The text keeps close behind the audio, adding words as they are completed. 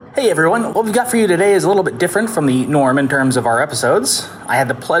Hey everyone, what we've got for you today is a little bit different from the norm in terms of our episodes. I had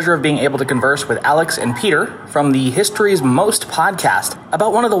the pleasure of being able to converse with Alex and Peter from the History's Most podcast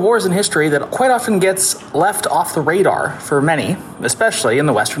about one of the wars in history that quite often gets left off the radar for many, especially in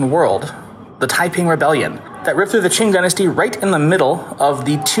the Western world, the Taiping Rebellion, that ripped through the Qing dynasty right in the middle of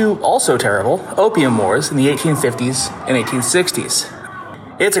the two also terrible Opium Wars in the 1850s and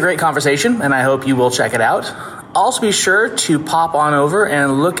 1860s. It's a great conversation, and I hope you will check it out. Also be sure to pop on over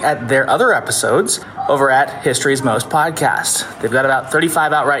and look at their other episodes over at History's Most podcast. They've got about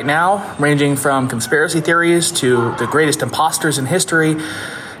 35 out right now, ranging from conspiracy theories to the greatest imposters in history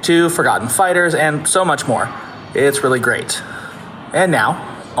to forgotten fighters and so much more. It's really great. And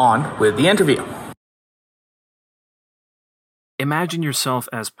now, on with the interview. Imagine yourself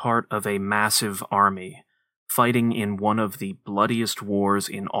as part of a massive army, fighting in one of the bloodiest wars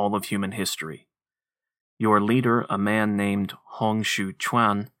in all of human history. Your leader, a man named Hong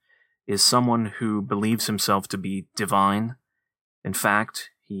Xiuquan, is someone who believes himself to be divine. In fact,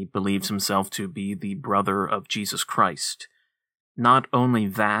 he believes himself to be the brother of Jesus Christ. Not only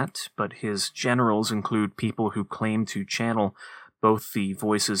that, but his generals include people who claim to channel both the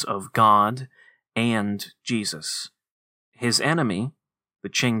voices of God and Jesus. His enemy, the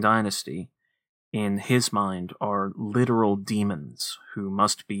Qing dynasty, in his mind are literal demons who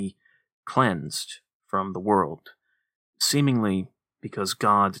must be cleansed from the world, seemingly because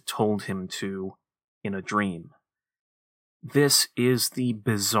God told him to in a dream. This is the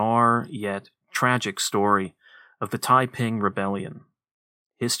bizarre yet tragic story of the Taiping Rebellion,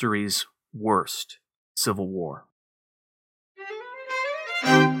 history's worst civil war.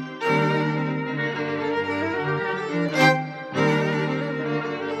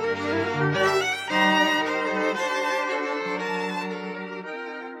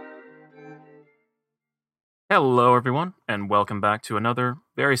 Hello, everyone, and welcome back to another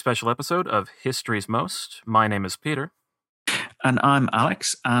very special episode of History's Most. My name is Peter. And I'm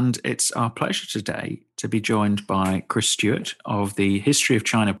Alex, and it's our pleasure today to be joined by Chris Stewart of the History of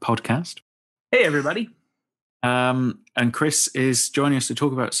China podcast. Hey, everybody. And Chris is joining us to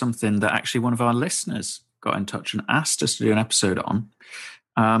talk about something that actually one of our listeners got in touch and asked us to do an episode on,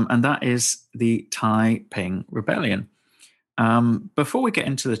 and that is the Taiping Rebellion. Before we get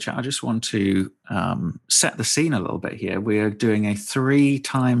into the chat, I just want to set the scene a little bit here. We are doing a 3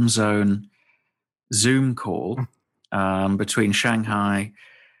 time zone Zoom call between Shanghai,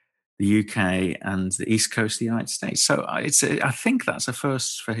 the UK, and the East Coast of the United States. So I think that's a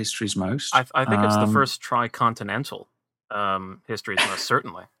first for History's Most. I think it's the first tri-continental History's Most,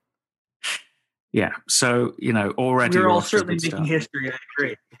 certainly. Yeah. So, already we're all certainly making history. I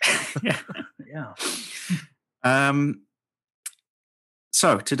agree. Yeah.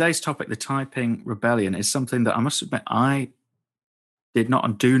 So today's topic, the Taiping Rebellion, is something that I must admit I did not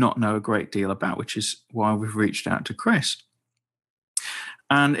and do not know a great deal about, which is why we've reached out to Chris.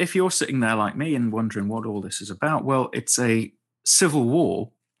 And if you're sitting there like me and wondering what all this is about, well, it's a civil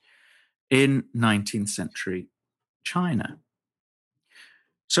war in 19th century China.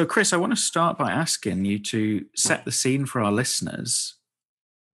 So, Chris, I want to start by asking you to set the scene for our listeners.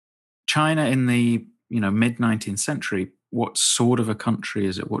 China in the mid-19th century, what sort of a country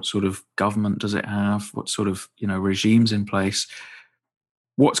is it? What sort of government does it have? What sort of regimes in place?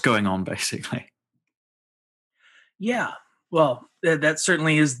 What's going on, basically? Yeah, well, that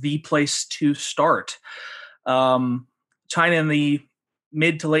certainly is the place to start. China in the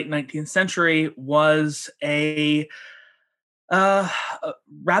mid to late 19th century was a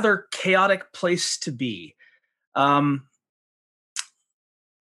rather chaotic place to be.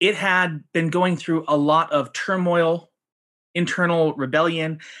 It had been going through a lot of turmoil, internal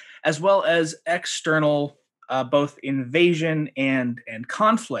rebellion, as well as external both invasion and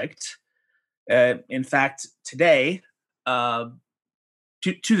conflict. In fact, today, to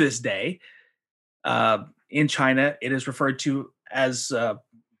this day, in China, it is referred to as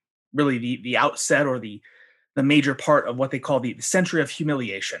really the outset or the major part of what they call the century of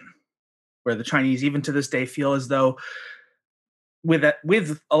humiliation, where the Chinese, even to this day, feel as though, with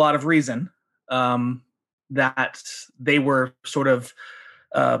a lot of reason, that they were sort of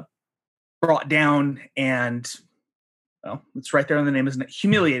brought down and, well, it's right there in the name, isn't it?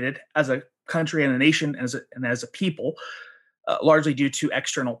 Humiliated as a country and a nation and as a people, largely due to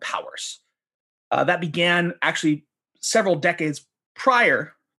external powers. That began actually several decades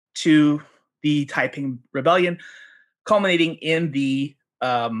prior to the Taiping Rebellion, culminating in the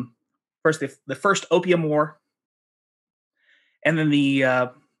first Opium War, and then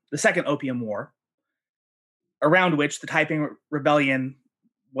the Second Opium War, around which the Taiping Rebellion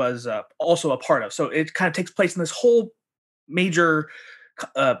was also a part of. So it kind of takes place in this whole major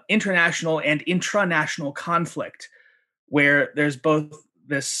international and intranational conflict, where there's both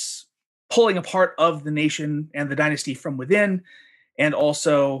this pulling apart of the nation and the dynasty from within, and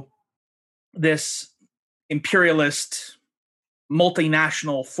also this imperialist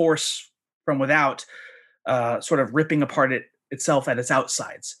multinational force from without, sort of ripping apart itself at its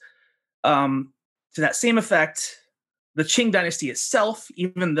outsides. To that same effect, the Qing dynasty itself,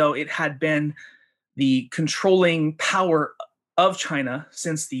 even though it had been the controlling power of China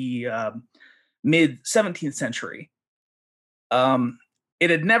since the mid 17th century, it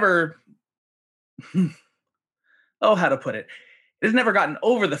had never, how to put it? It had never gotten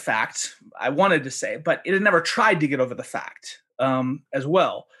over the fact, I wanted to say, but it had never tried to get over the fact as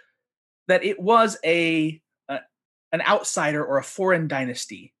well, that it was an outsider or a foreign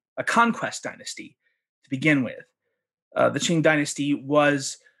dynasty, a conquest dynasty to begin with. The Qing dynasty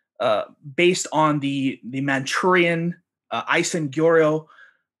was based on the Manchurian Isen Goryeo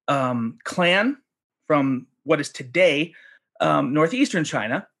clan from what is today northeastern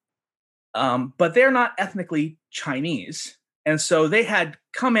China, but they're not ethnically Chinese. And so they had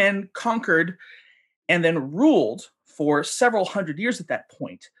come in, conquered, and then ruled for several hundred years at that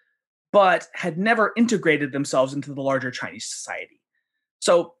point, but had never integrated themselves into the larger Chinese society.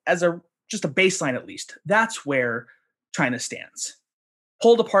 So as just a baseline, at least, that's where China stands,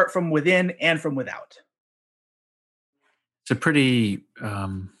 pulled apart from within and from without. It's a pretty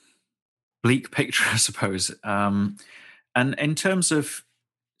bleak picture, I suppose. And in terms of,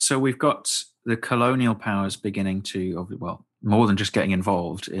 so we've got the colonial powers beginning to, well, more than just getting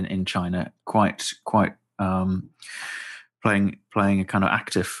involved in China, quite playing a kind of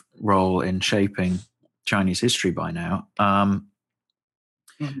active role in shaping Chinese history by now, and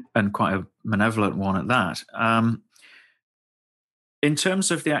quite a malevolent one at that. In terms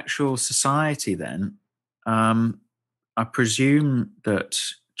of the actual society, then, I presume that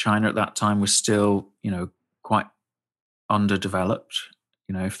China at that time was still, quite underdeveloped,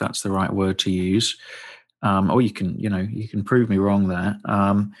 if that's the right word to use. Or you can prove me wrong there.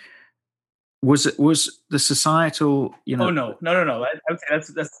 Was the societal, Oh no! I would say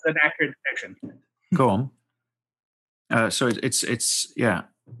that's an accurate depiction. Go on. So it's yeah.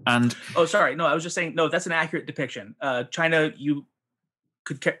 And oh, sorry. No, I was just saying. No, that's an accurate depiction. China, you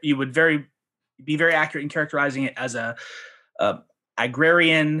would be very accurate in characterizing it as a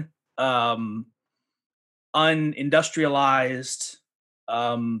agrarian, unindustrialized,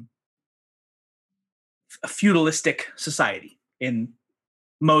 a feudalistic society in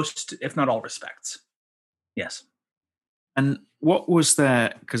most, if not all, respects. Yes. And what was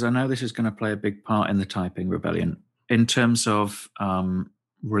there? Because I know this is going to play a big part in the Taiping Rebellion in terms of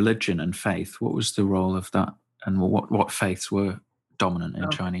religion and faith. What was the role of that, and what faiths were dominant in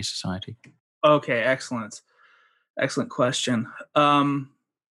Chinese society? Okay, excellent question. The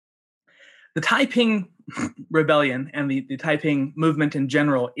Taiping Rebellion and the Taiping movement in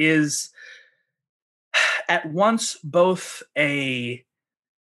general is at once both a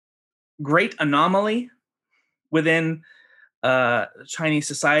great anomaly within Chinese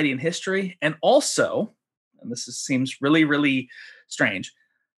society and history, and also, and this seems really, really strange,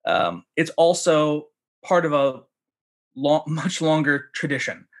 it's also part of a much longer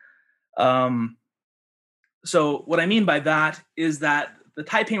tradition. So what I mean by that is that the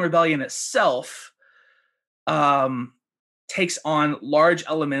Taiping Rebellion itself takes on large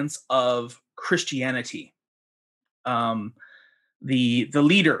elements of Christianity. The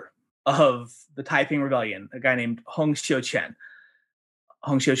leader of the Taiping Rebellion, a guy named Hong Xiuquan,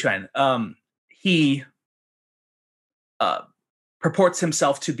 he purports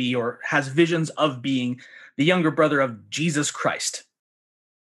himself to be, or has visions of being, the younger brother of Jesus Christ,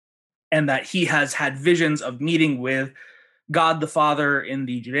 and that he has had visions of meeting with God the Father in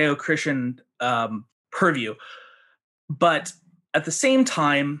the Judeo-Christian purview. But at the same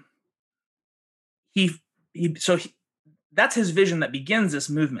time, that's his vision that begins this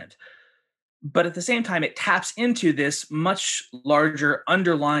movement. But at the same time, it taps into this much larger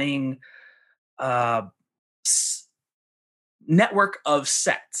underlying network of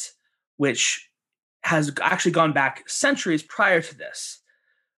sects, which has actually gone back centuries prior to this.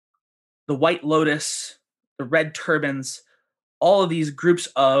 The White Lotus, the Red Turbans, all of these groups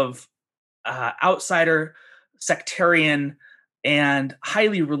of outsider, sectarian, and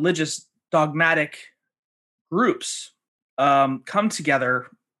highly religious, dogmatic groups come together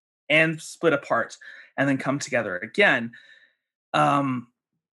and split apart, and then come together again.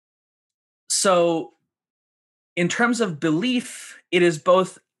 So in terms of belief, it is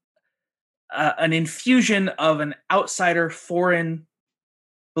both an infusion of an outsider foreign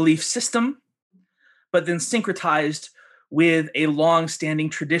belief system, but then syncretized with a long-standing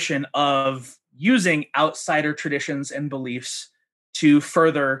tradition of using outsider traditions and beliefs to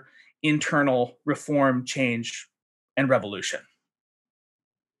further internal reform, change, and revolution.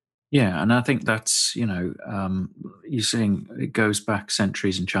 Yeah, and I think that's, you're saying it goes back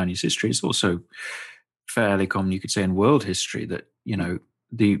centuries in Chinese history. It's also fairly common, you could say, in world history that,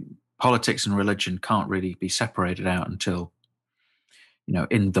 the politics and religion can't really be separated out until,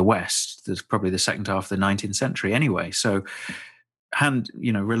 in the West, there's probably the second half of the 19th century anyway. So,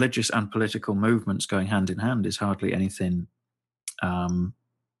 religious and political movements going hand in hand is hardly anything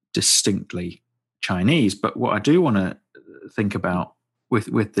distinctly Chinese. But what I do want to think about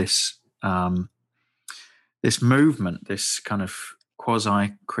with this this movement, this kind of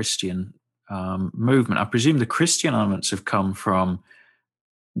quasi-Christian movement, I presume the Christian elements have come from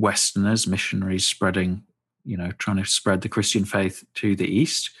Westerners, missionaries spreading, trying to spread the Christian faith to the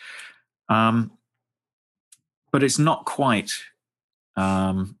East. But it's not quite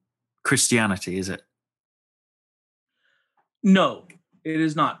Christianity, is it? No, it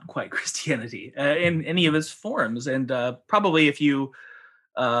is not quite Christianity in any of its forms. And probably if you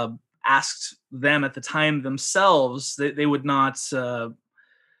asked them at the time themselves, they would not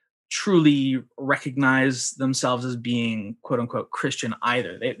truly recognize themselves as being quote unquote Christian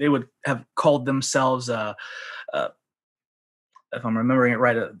either. They would have called themselves, if I'm remembering it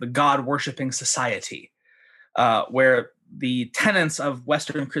right, the God worshiping society, where the tenets of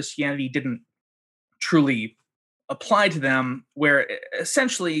Western Christianity didn't truly apply to them, where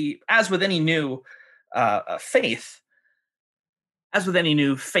essentially, as with any new faith,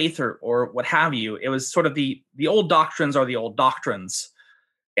 or what have you, it was sort of the old doctrines are the old doctrines,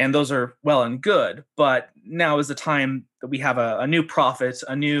 and those are well and good. But now is the time that we have a new prophet,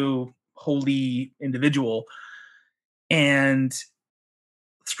 a new holy individual, and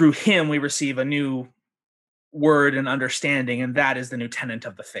through him we receive a new word and understanding, and that is the new tenet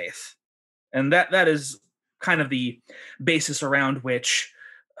of the faith. And that is kind of the basis around which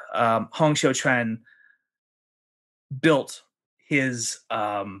Hong Xiuquan built his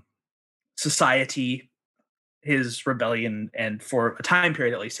society, his rebellion, and for a time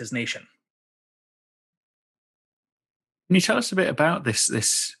period, at least, his nation. Can you tell us a bit about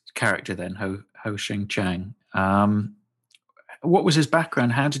this character then, Ho Xingchang? What was his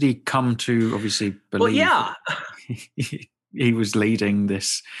background? How did he come to obviously believe that he was leading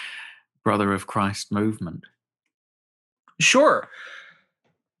this Brother of Christ movement? Sure.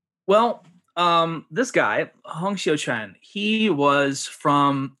 Well, this guy, Hong Xiuquan, he was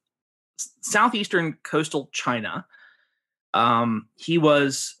from southeastern coastal China. He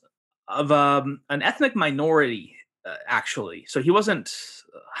was of an ethnic minority, actually. So he wasn't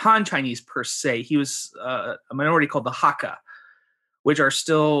Han Chinese per se. He was a minority called the Hakka, which are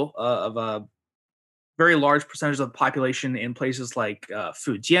still of a very large percentage of the population in places like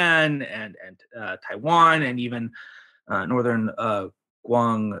Fujian and Taiwan, and even northern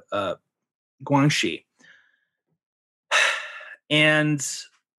Guangxi. And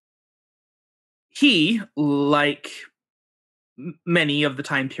he, like many of the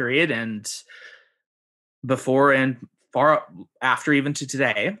time period and before and far after even to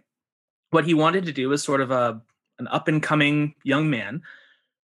today, what he wanted to do was sort of an up-and-coming young man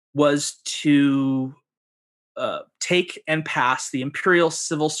was to take and pass the Imperial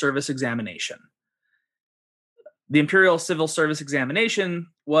Civil Service examination. The Imperial Civil Service examination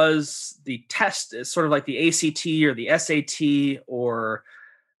was the test, it's sort of like the ACT or the SAT, or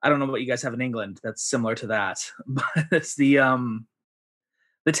I don't know what you guys have in England that's similar to that, but it's the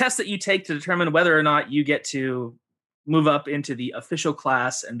test that you take to determine whether or not you get to move up into the official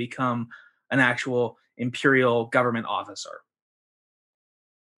class and become an actual imperial government officer.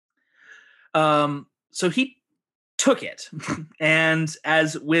 So he took it, and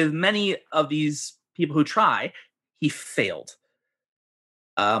as with many of these people who try, he failed.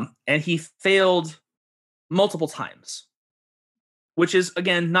 And he failed multiple times, which is,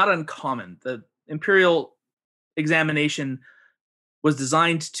 again, not uncommon. The imperial examination was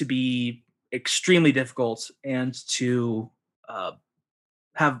designed to be extremely difficult and to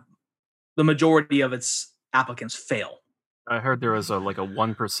have the majority of its applicants fail. I heard there was a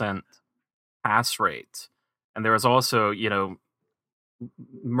 1% pass rate, and there was also,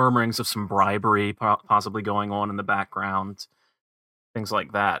 murmurings of some bribery possibly going on in the background, things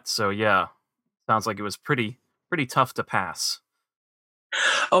like that. So yeah, sounds like it was pretty tough to pass.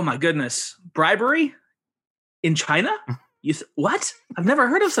 Oh my goodness, bribery in China? What? I've never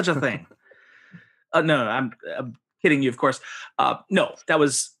heard of such a thing. No, I'm kidding you, of course. No, that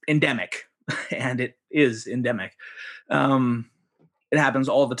was endemic, and it is endemic. It happens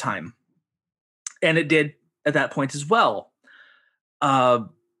all the time, and it did at that point as well. But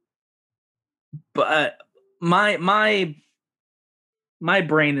my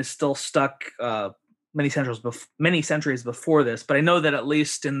brain is still stuck many centuries before this. But I know that at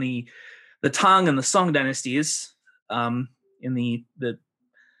least in the Tang and the Song dynasties, in the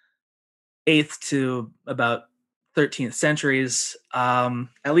 8th to about 13th centuries,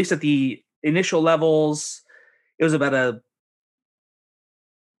 at least at the initial levels, it was about a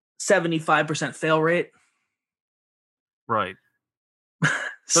 75% fail rate. Right.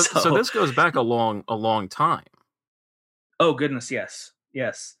 So this goes back a long time. Oh goodness, yes.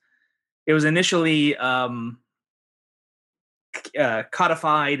 It was initially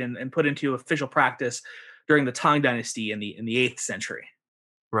codified and put into official practice during the Tang Dynasty in the 8th century.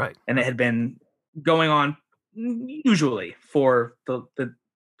 Right. And it had been going on usually for the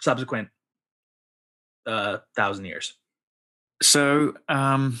subsequent 1,000 years. So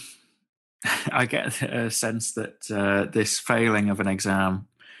I get a sense that this failing of an exam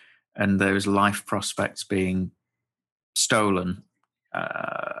and those life prospects being stolen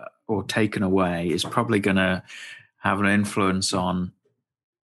or taken away is probably going to have an influence on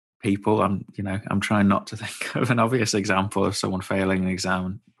people. I'm trying not to think of an obvious example of someone failing an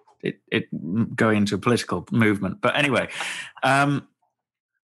exam. It going into a political movement, but anyway.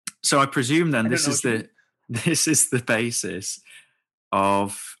 So I presume then this is the basis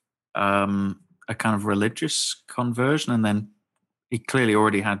of a kind of religious conversion, and then he clearly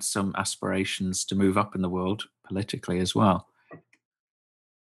already had some aspirations to move up in the world politically as well.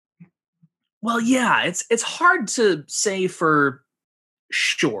 Well, yeah, it's hard to say for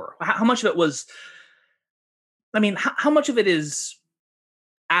sure how much of it was. I mean, how much of it is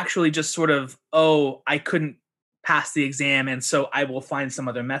actually just sort of, oh, I couldn't pass the exam, and so I will find some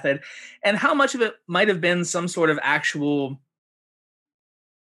other method, and how much of it might have been some sort of actual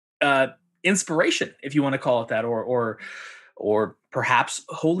inspiration, if you want to call it that, or perhaps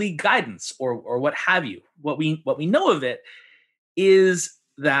holy guidance, or what have you. What we know of it is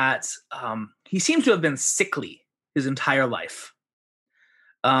that he seems to have been sickly his entire life.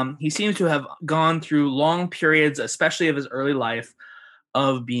 He seems to have gone through long periods, especially of his early life,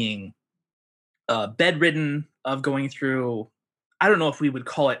 of being bedridden, of going through, I don't know if we would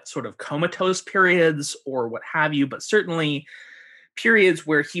call it sort of comatose periods or what have you, but certainly periods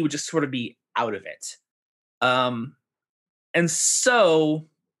where he would just sort of be out of it. And so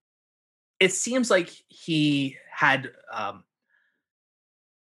it seems like he had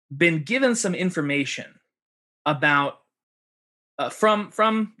been given some information about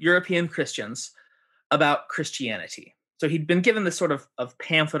from European Christians about Christianity. So he'd been given this sort of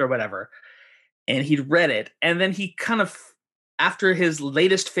pamphlet or whatever, and he'd read it, and then he kind of, after his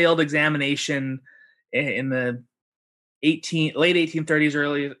latest failed examination in the late 1830s,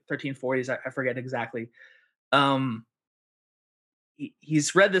 early 1340s, I forget exactly.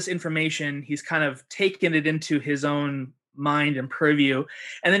 He's read this information. He's kind of taken it into his own mind and purview,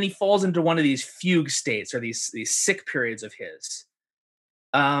 and then he falls into one of these fugue states, or these sick periods of his.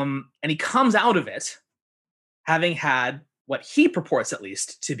 And he comes out of it having had what he purports, at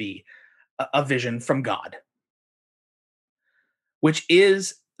least, to be a vision from God, which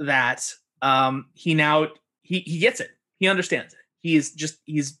is that he gets it. He understands it.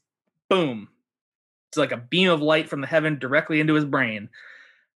 He's boom. It's like a beam of light from the heaven directly into his brain.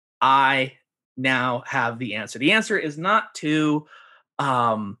 I now have the answer. The answer is not to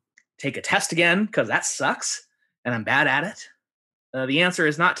take a test again, because that sucks and I'm bad at it. The answer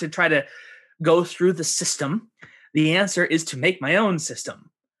is not to try to go through the system. The answer is to make my own system.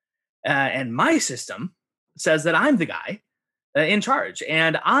 And my system says that I'm the guy in charge.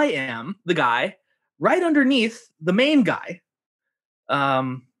 And I am the guy right underneath the main guy,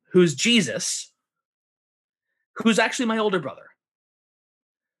 who's Jesus, who's actually my older brother.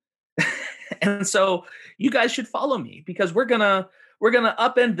 And so you guys should follow me, because we're gonna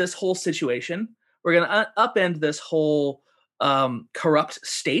upend this whole situation. We're gonna upend this whole corrupt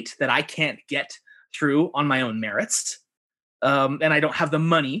state that I can't get through on my own merits, and I don't have the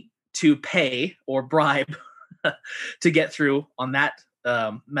money to pay or bribe to get through on that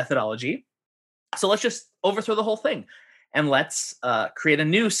methodology. So let's just overthrow the whole thing, and let's create a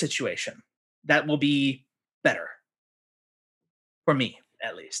new situation that will be better for me,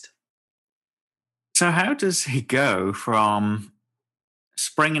 at least. So how does he go from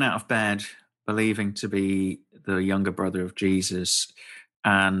springing out of bed, believing to be the younger brother of Jesus,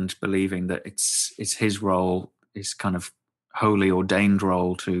 and believing that it's his role, his kind of holy ordained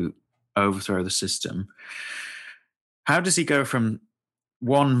role, to overthrow the system? How does he go from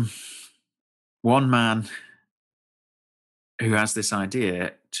one man who has this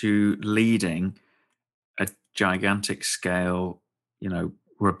idea to leading a gigantic scale,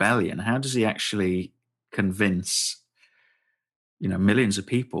 rebellion, how does he actually convince, millions of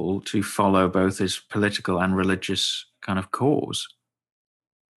people to follow both his political and religious kind of cause?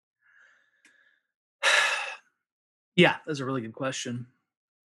 Yeah, that's a really good question.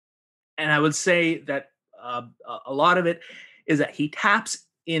 And I would say that a lot of it is that he taps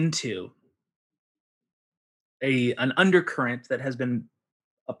into an undercurrent that has been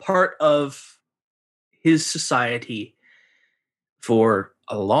a part of his society for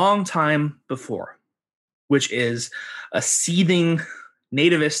a long time before, which is a seething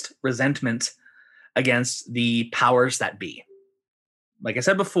nativist resentment against the powers that be. Like I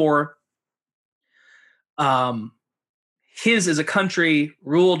said before, um, his is a country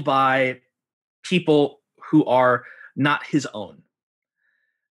ruled by people who are not his own.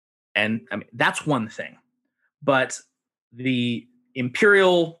 And I mean, that's one thing. But the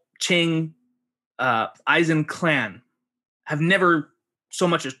Imperial Qing Eisen clan have never so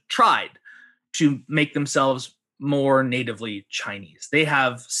much as tried to make themselves more natively Chinese. They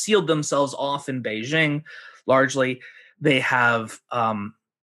have sealed themselves off in Beijing largely. They have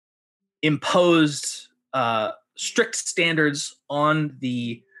imposed strict standards on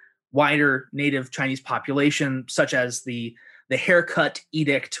the wider native Chinese population, such as the haircut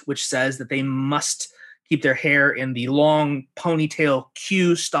edict, which says that they must keep their hair in the long ponytail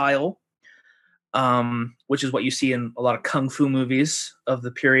Q style, which is what you see in a lot of kung fu movies of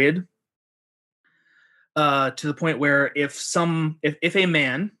the period. To the point where if a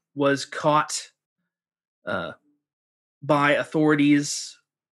man was caught by authorities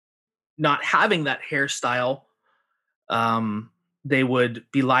not having that hairstyle, they would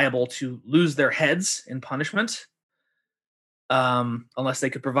be liable to lose their heads in punishment, unless they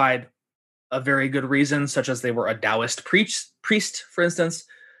could provide a very good reason, such as they were a Taoist priest, for instance.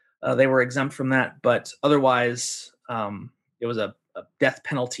 They were exempt from that, but otherwise, it was a death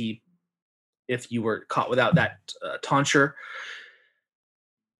penalty if you were caught without that tonsure.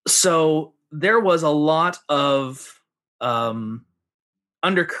 So there was a lot of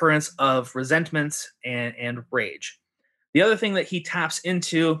undercurrents of resentment and rage. The other thing that he taps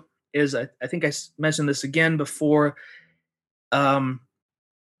into is, I think I mentioned this again before,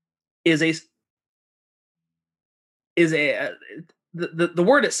 is the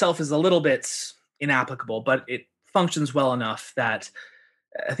word itself is a little bit inapplicable, but it functions well enough that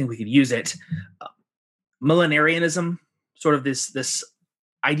I think we could use it. Millenarianism, sort of this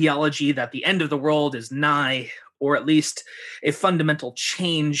ideology that the end of the world is nigh, or at least a fundamental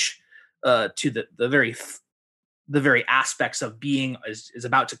change to the very aspects of being is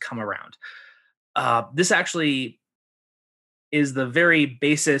about to come around. This actually is the very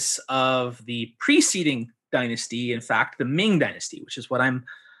basis of the preceding dynasty, in fact, the Ming dynasty, which is what I'm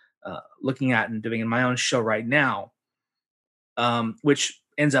looking at and doing in my own show right now, which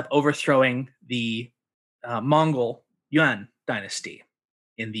ends up overthrowing the Mongol Yuan dynasty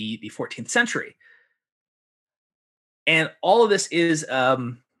in the 14th century. And all of this is a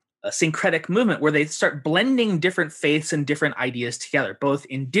syncretic movement where they start blending different faiths and different ideas together, both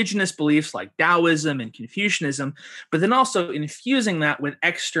indigenous beliefs like Taoism and Confucianism, but then also infusing that with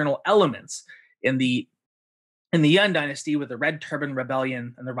external elements. In the Yuan dynasty, with the Red Turban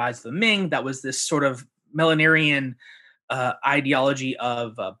Rebellion and the rise of the Ming, that was this sort of millenarian ideology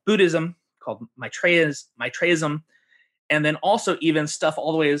of Buddhism called Maitreism, and then also even stuff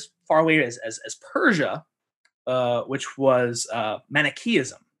all the way as far away as Persia, which was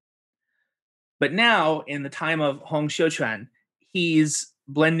Manichaeism. But now, in the time of Hong Xiuquan, he's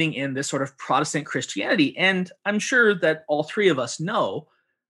blending in this sort of Protestant Christianity. And I'm sure that all three of us know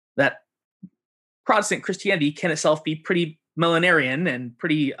that Protestant Christianity can itself be pretty millenarian and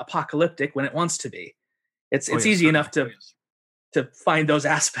pretty apocalyptic when it wants to be. It's easy enough to find those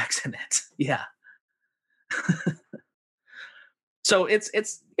aspects in it. Yeah. So it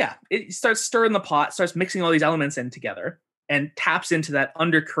starts stirring the pot, starts mixing all these elements in together, and taps into that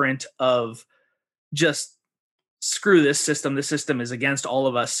undercurrent of just screw this system. The system is against all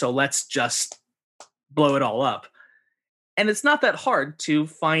of us, so let's just blow it all up. And it's not that hard to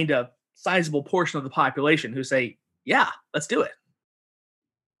find a sizable portion of the population who say, yeah, let's do it.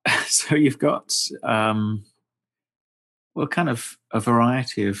 So you've got, kind of a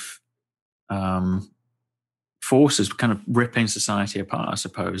variety of forces kind of ripping society apart, I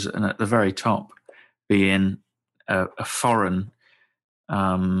suppose. And at the very top being a foreign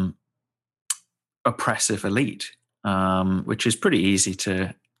oppressive elite, which is pretty easy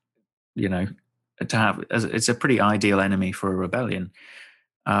to have. It's a pretty ideal enemy for a rebellion.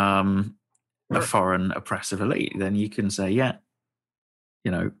 A foreign oppressive elite, then you can say, yeah,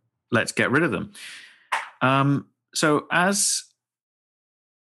 let's get rid of them. So as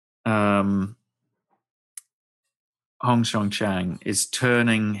Hong Xiongqiang is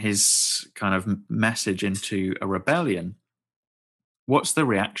turning his kind of message into a rebellion, what's the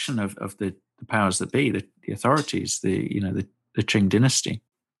reaction of the powers that be, the authorities, the Qing dynasty?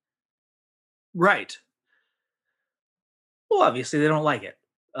 Right. Well, obviously they don't like it.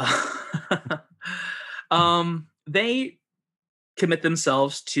 They commit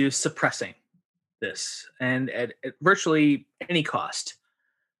themselves to suppressing this, and at virtually any cost.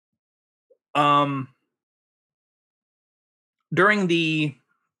 During the,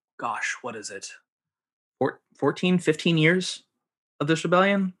 gosh, what is it? 14, 15 years of this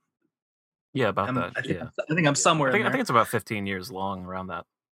rebellion? Yeah, about that. I think Yeah. I think I'm somewhere I in think there. it's about 15 years long, around that.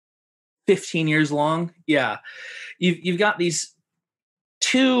 15 years long. Yeah. You've got these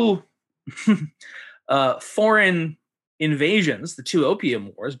two foreign invasions, the two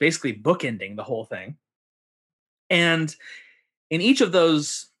opium wars, basically bookending the whole thing. And in each of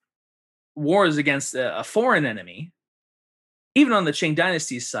those wars against a foreign enemy, even on the Qing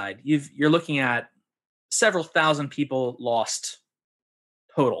dynasty's side, you're looking at several thousand people lost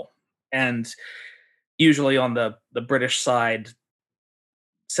total, and usually on the British side,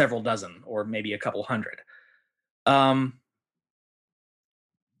 several dozen or maybe a couple hundred. Um,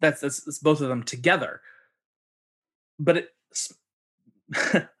 that's both of them together. But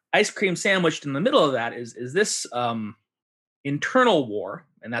ice cream sandwiched in the middle of that is this internal war,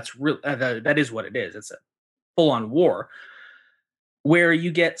 and that's real. That is what it is. It's a full-on war where you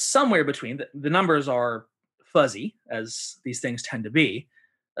get somewhere between the numbers are fuzzy, as these things tend to be,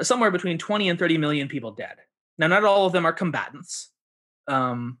 somewhere between 20 and 30 million people dead. Now, not all of them are combatants.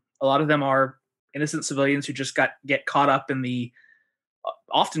 A lot of them are innocent civilians who just get caught up in the.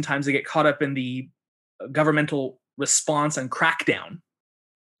 Oftentimes, they get caught up in the governmental response and crackdown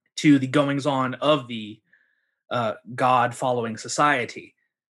to the goings on of the God-following society,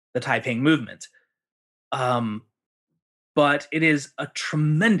 the Taiping movement. But it is a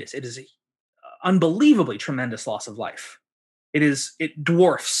unbelievably tremendous loss of life. It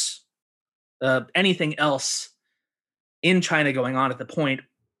dwarfs anything else in China going on at the point,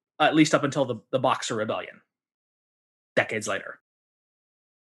 at least up until the Boxer Rebellion, decades later.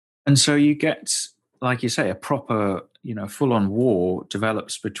 And so you get, like you say, a proper, full-on war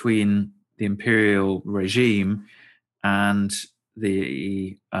develops between the imperial regime and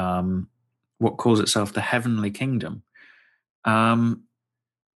the what calls itself the Heavenly Kingdom,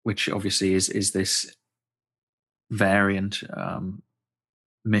 which obviously is this variant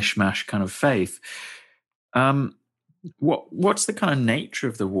mishmash kind of faith. What's the kind of nature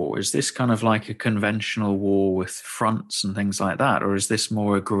of the war? Is this kind of like a conventional war with fronts and things like that, or is this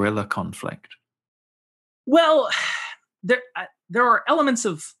more a guerrilla conflict? Well, there are elements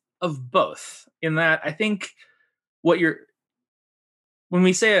of both. In that, I think when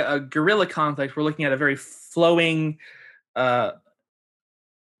we say a guerrilla conflict, we're looking at a very flowing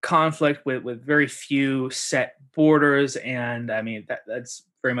conflict with very few set borders, and I mean that's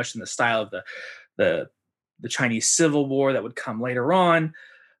very much in the style of the Chinese Civil War that would come later on.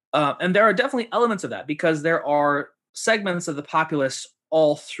 And there are definitely elements of that because there are segments of the populace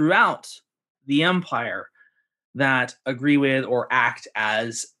all throughout the empire that agree with or act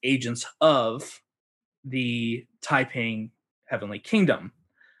as agents of the Taiping Heavenly Kingdom.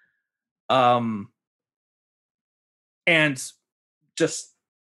 And just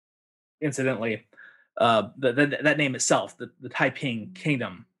incidentally, that name itself, the Taiping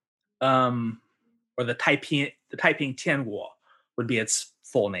Kingdom, or the Taiping Tianguo would be its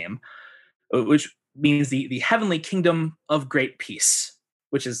full name, which means the Heavenly Kingdom of Great Peace,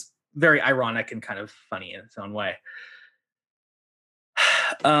 which is very ironic and kind of funny in its own way.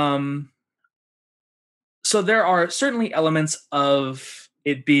 So there are certainly elements of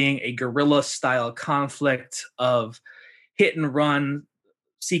it being a guerrilla style conflict of hit and run,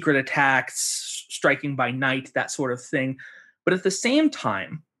 secret attacks, striking by night, that sort of thing. But at the same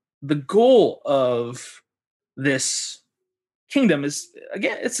time, the goal of this kingdom is,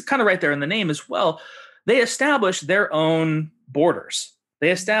 again, it's kind of right there in the name as well. They establish their own borders.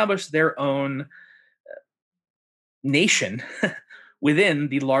 They establish their own nation within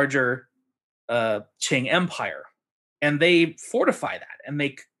the larger Qing Empire, and they fortify that and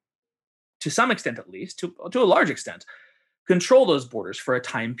make, to some extent at least, to a large extent, control those borders for a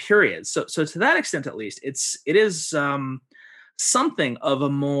time period. So to that extent, at least, it is something of a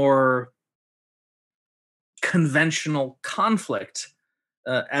more conventional conflict,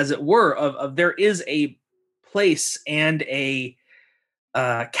 as it were. Of there is a place and a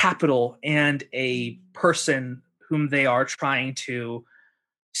capital and a person whom they are trying to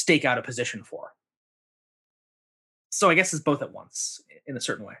stake out a position for. So I guess it's both at once in a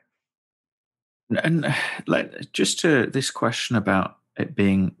certain way. And just to this question about it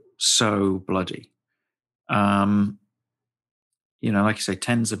being so bloody, like you say,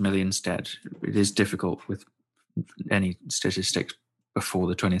 tens of millions dead. It is difficult with any statistics before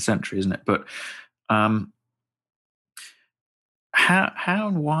the 20th century, isn't it? But how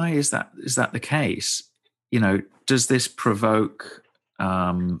and why is that the case? Does this provoke?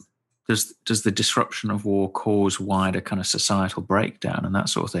 Does the disruption of war cause wider kind of societal breakdown and that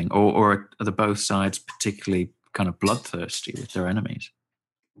sort of thing, or are the both sides particularly kind of bloodthirsty with their enemies?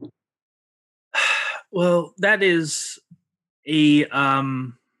 Well, that is a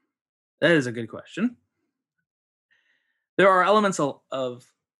good question. There are elements of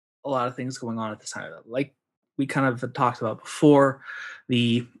a lot of things going on at this time, like we kind of talked about before.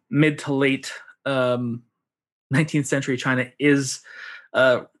 The mid to late 19th century China is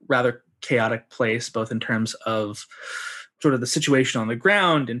a rather chaotic place, both in terms of sort of the situation on the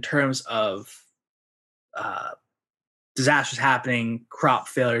ground, in terms of disasters happening, crop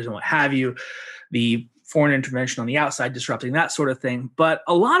failures, and what have you, the foreign intervention on the outside disrupting that sort of thing. But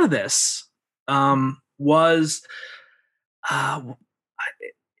a lot of this was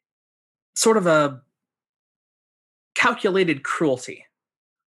sort of a calculated cruelty.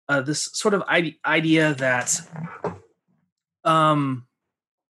 This sort of idea that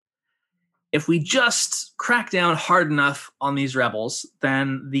if we just crack down hard enough on these rebels,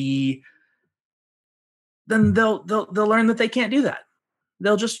 then they'll learn that they can't do that.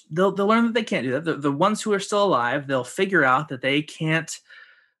 They'll learn that they can't do that. The ones who are still alive, they'll figure out that they can't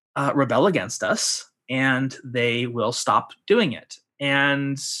rebel against us, and they will stop doing it.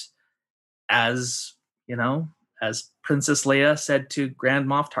 And as Princess Leia said to Grand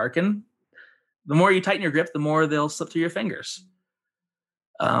Moff Tarkin, the more you tighten your grip, the more they'll slip through your fingers.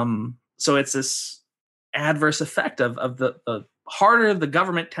 So it's this adverse effect of the harder the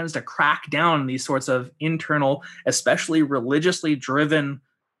government tends to crack down on these sorts of internal, especially religiously driven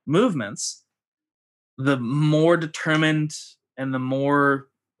movements, the more determined and the more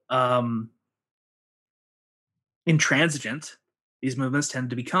intransigent these movements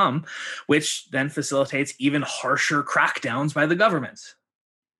tend to become, which then facilitates even harsher crackdowns by the government.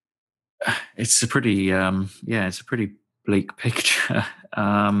 It's a pretty, it's a pretty bleak picture.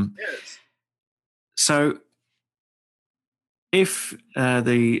 It is. So, if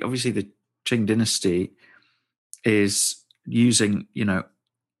obviously the Qing dynasty is using,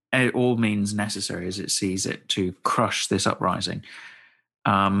 all means necessary as it sees it to crush this uprising,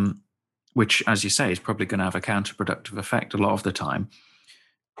 which, as you say, is probably going to have a counterproductive effect a lot of the time.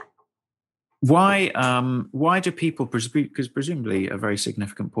 Why do people, because presumably a very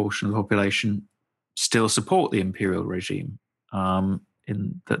significant portion of the population still support the imperial regime,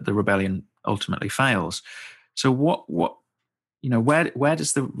 in that the rebellion ultimately fails? So where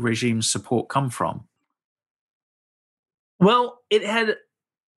does the regime's support come from? Well, it had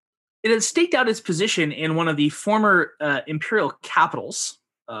staked out its position in one of the former imperial capitals,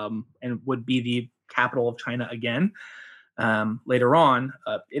 and would be the capital of China again. Later on,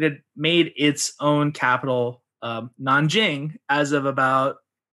 it had made its own capital, Nanjing, as of about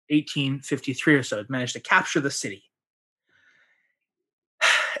 1853 or so. It managed to capture the city.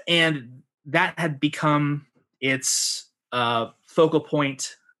 And that had become its focal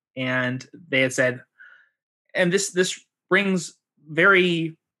point. And they had said, and this brings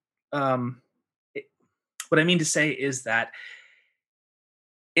very, what I mean to say is that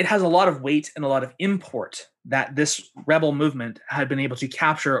it has a lot of weight and a lot of import that this rebel movement had been able to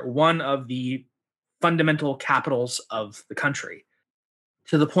capture one of the fundamental capitals of the country,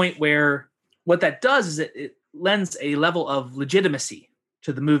 to the point where what that does is it lends a level of legitimacy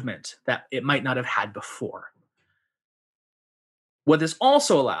to the movement that it might not have had before. What this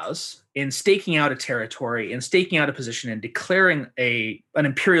also allows, in staking out a territory, in staking out a position, and declaring an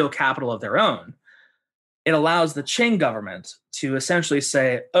imperial capital of their own, it allows the Qing government to essentially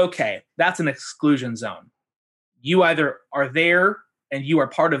say, okay, that's an exclusion zone. You either are there and you are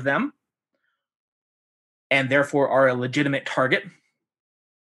part of them, and therefore are a legitimate target,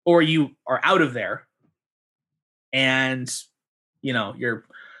 or you are out of there and you're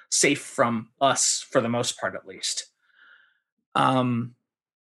safe from us for the most part, at least.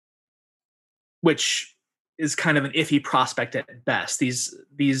 Which is kind of an iffy prospect at best. These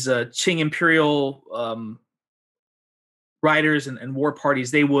Qing imperial riders and war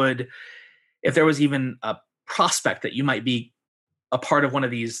parties, they would, if there was even a prospect that you might be a part of one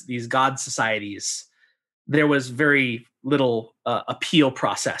of these god societies, there was very little appeal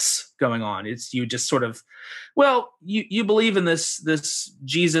process going on. It's you just sort of, well, you believe in this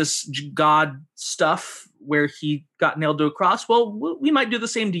Jesus God stuff. where he got nailed to a cross. Well, we might do the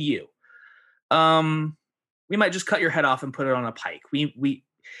same to you. We might just cut your head off and put it on a pike.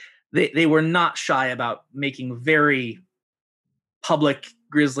 They were not shy about making very public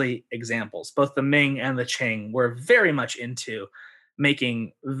grisly examples. Both the Ming and the Qing were very much into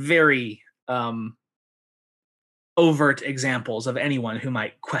making very overt examples of anyone who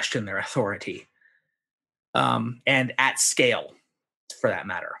might question their authority, and at scale, for that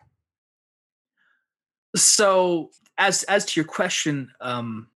matter. So, as to your question,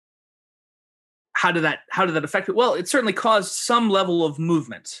 how did that affect it? Well, it certainly caused some level of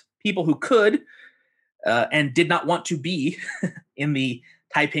movement. People who could and did not want to be in the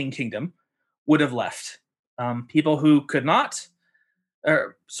Taiping Kingdom would have left. People who could not,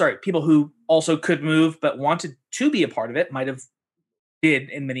 people who also could move but wanted to be a part of it did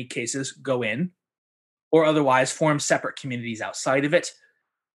in many cases go in, or otherwise form separate communities outside of it.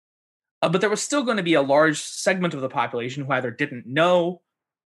 But there was still going to be a large segment of the population who either didn't know,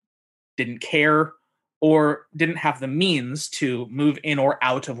 didn't care, or didn't have the means to move in or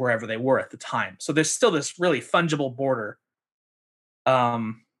out of wherever they were at the time. So there's still this really fungible border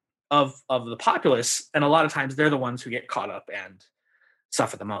of the populace, and a lot of times they're the ones who get caught up and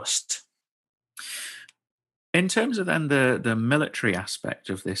suffer the most. In terms of then the military aspect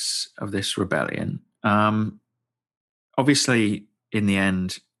of this rebellion, obviously in the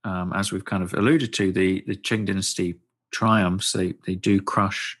end, as we've kind of alluded to, the Qing dynasty triumphs. They do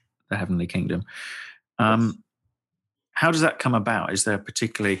crush the Heavenly Kingdom. Yes. How does that come about? Is there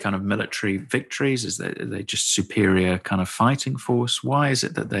particularly kind of military victories? Are they just superior kind of fighting force? Why is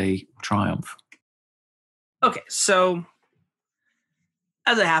it that they triumph? Okay, so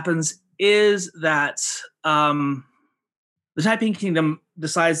as it happens, is that the Taiping Kingdom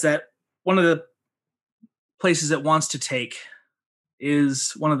decides that one of the places it wants to take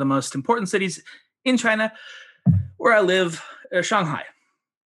is one of the most important cities in China, where I live, Shanghai,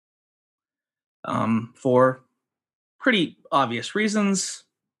 for pretty obvious reasons,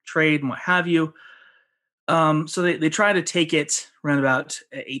 trade and what have you. So they try to take it around about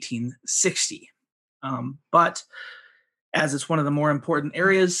 1860. But as it's one of the more important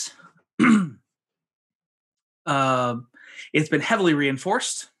areas, it's been heavily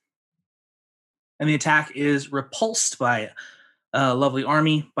reinforced, and the attack is repulsed by a lovely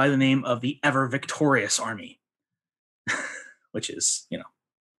army by the name of the Ever Victorious Army, which is,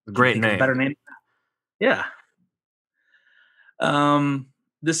 Great name. Better name. Yeah.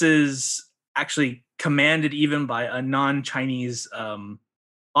 This is actually commanded even by a non-Chinese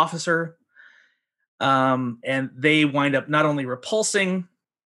officer, and they wind up not only repulsing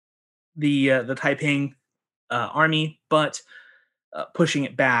the Taiping army, but pushing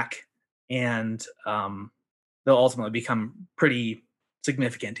it back, and they'll ultimately become pretty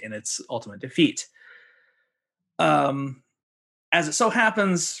significant in its ultimate defeat. As it so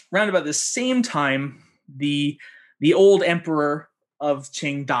happens, round about the same time, the old emperor of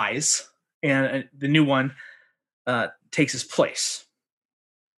Qing dies, and the new one takes his place.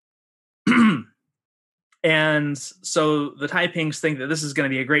 And so the Taipings think that this is going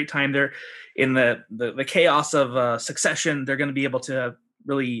to be a great time. They're in the chaos of succession. They're going to be able to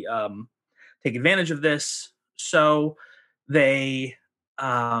really take advantage of this. So they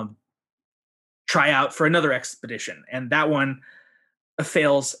try out for another expedition, and that one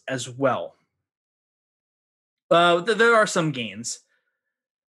fails as well. There are some gains,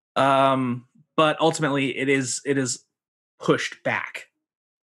 but ultimately it is pushed back.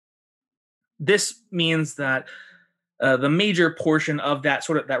 This means that the major portion of that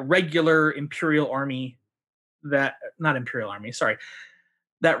that regular imperial army, that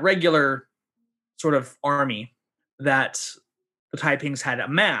regular sort of army that the Taipings had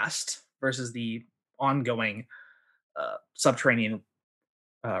amassed versus the ongoing subterranean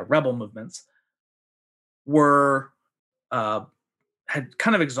rebel movements had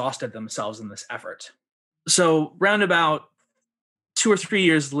kind of exhausted themselves in this effort. So round about 2 or 3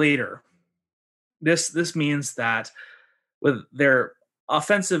 years later, this means that with their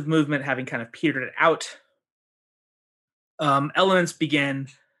offensive movement having kind of petered out, elements began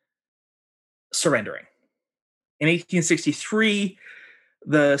surrendering. In 1863,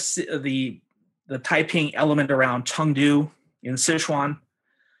 the Taiping element around Chengdu in Sichuan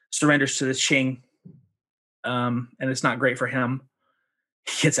surrenders to the Qing, and it's not great for him.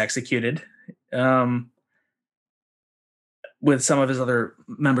 He gets executed, with some of his other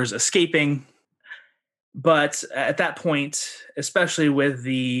members escaping. But at that point, especially with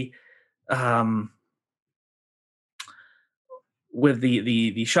the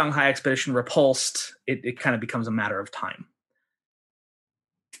Shanghai expedition repulsed, it kind of becomes a matter of time.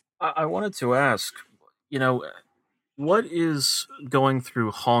 I wanted to ask, what is going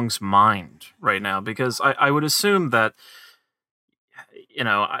through Hong's mind right now? Because I would assume that,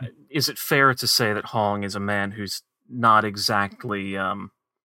 is it fair to say that Hong is a man who's not exactly in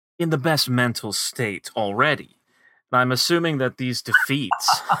the best mental state already? And I'm assuming that these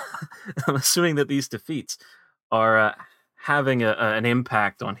defeats, I'm assuming that these defeats are having an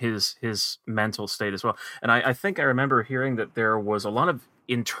impact on his mental state as well. And I think I remember hearing that there was a lot of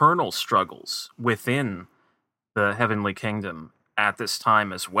internal struggles within the Heavenly Kingdom at this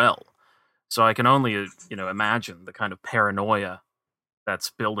time as well. So I can only, imagine the kind of paranoia that's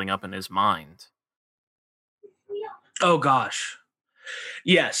building up in his mind. Oh gosh.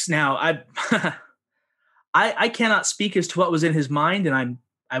 Yes. Now I cannot speak as to what was in his mind, and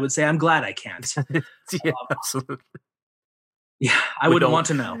I would say I'm glad I can't. Yeah, absolutely. Yeah, I wouldn't want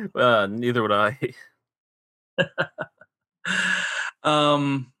to know. Neither would I.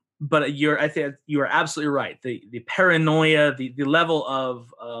 But I think you are absolutely right. The paranoia, the level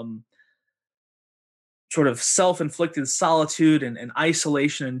of sort of self-inflicted solitude and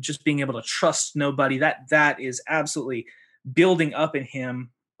isolation, and just being able to trust nobody, that is absolutely building up in him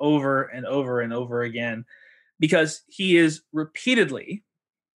over and over and over again, because he is repeatedly,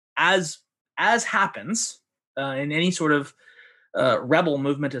 as happens in any sort of rebel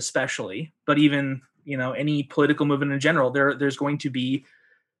movement especially, but even any political movement in general, there's going to be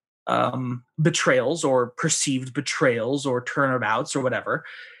betrayals or perceived betrayals or turnabouts or whatever.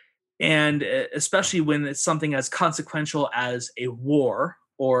 And especially when it's something as consequential as a war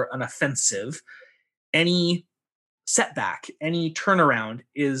or an offensive, any setback, any turnaround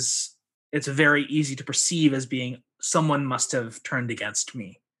it's very easy to perceive as being someone must have turned against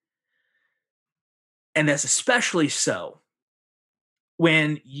me. And that's especially so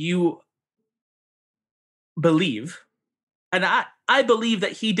when you believe, and I believe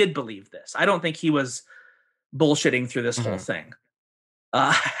that he did believe this. I don't think he was bullshitting through this whole thing.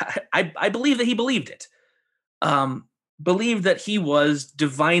 I believe that he believed it. Believed that he was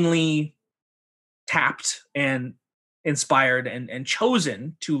divinely tapped and inspired and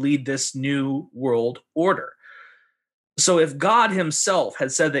chosen to lead this new world order. So if God himself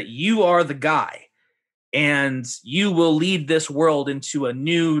had said that you are the guy and you will lead this world into a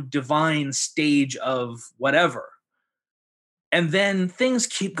new divine stage of whatever, and then things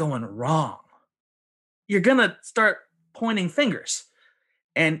keep going wrong, you're going to start pointing fingers.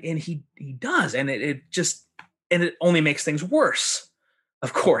 And he does, and it only makes things worse,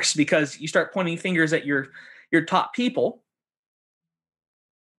 of course, because you start pointing fingers at your top people,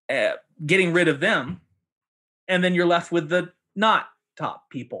 getting rid of them, and then you're left with the not top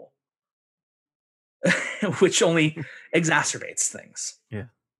people, which only exacerbates things. Yeah.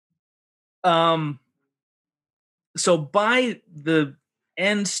 So by the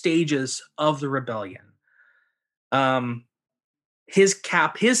end stages of the rebellion, his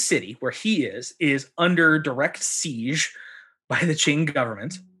city where he is under direct siege by the Qing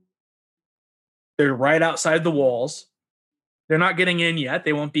government. They're right outside the walls. They're not getting in yet.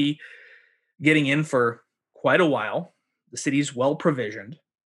 They won't be getting in for quite a while. The city's well provisioned.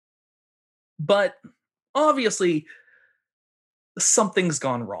 But obviously, something's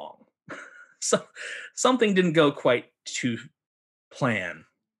gone wrong. So something didn't go quite to plan.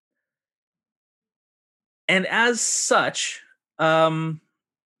 And as such,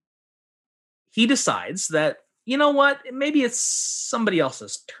 he decides that, you know what, maybe it's somebody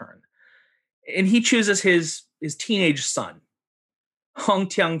else's turn. And he chooses his teenage son, Hong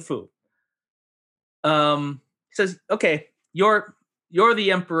Tiangfu. He says, "Okay, you're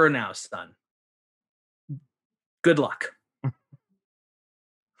the emperor now, son. Good luck."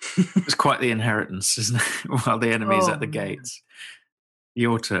 It's quite the inheritance, isn't it? While the enemy's at the gates.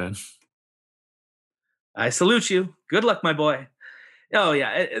 Your turn. I salute you. Good luck, my boy. Oh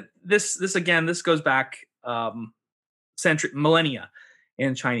yeah, this goes back millennia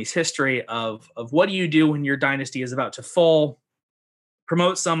in Chinese history of what do you do when your dynasty is about to fall?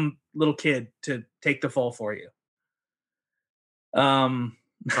 Promote some little kid to take the fall for you.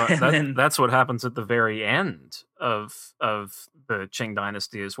 That's what happens at the very end of the Qing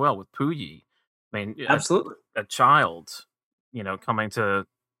dynasty as well, with Puyi. I mean, absolutely, a child, coming to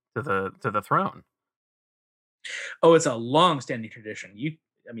the throne. Oh, it's a long-standing tradition.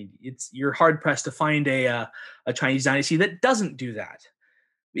 You're hard pressed to find a Chinese dynasty that doesn't do that,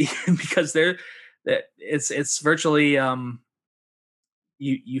 because it's virtually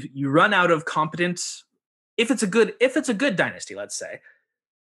you run out of competent. If it's a good dynasty, let's say,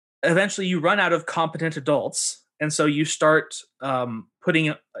 eventually you run out of competent adults, and so you start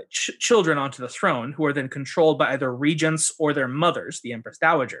putting children onto the throne, who are then controlled by either regents or their mothers, the empress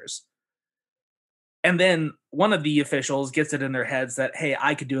dowagers. And then one of the officials gets it in their heads that, hey,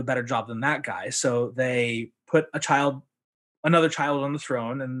 I could do a better job than that guy. So they put another child on the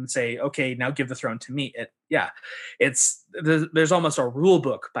throne and say, okay, now give the throne to me. There's almost a rule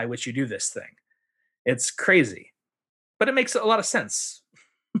book by which you do this thing. It's crazy, but it makes a lot of sense.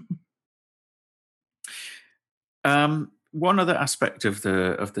 One other aspect of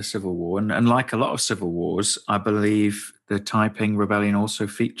the Civil War, and like a lot of civil wars, I believe the Taiping Rebellion also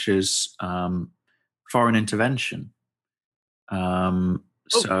features foreign intervention.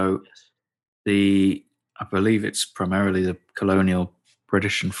 So yes. I believe it's primarily the colonial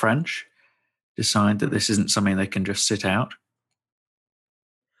British and French decide that this isn't something they can just sit out.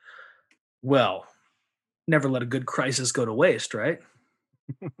 Well, never let a good crisis go to waste, right?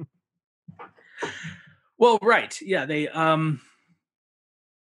 Well, right. Yeah, they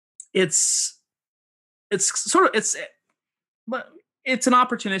it's sort of it's an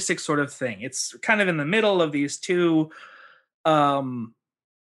opportunistic sort of thing. It's kind of in the middle of these two what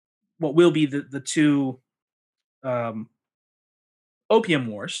will be the two um opium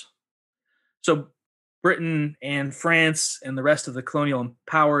wars. So Britain and France and the rest of the colonial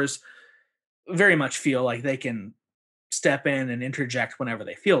powers very much feel like they can step in and interject whenever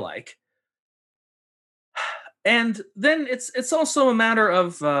they feel like. And then it's also a matter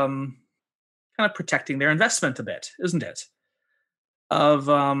of kind of protecting their investment a bit, isn't it? Of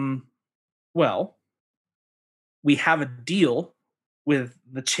well, we have a deal with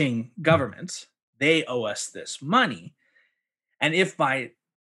the Qing government. They owe us this money. And if by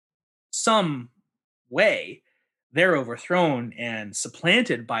some way they're overthrown and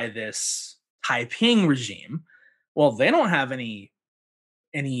supplanted by this Taiping regime, well, they don't have any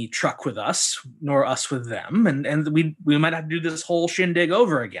truck with us, nor us with them, and we might have to do this whole shindig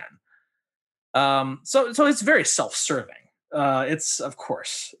over again. So it's very self-serving. It's of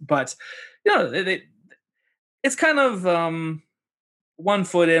course, but it's kind of one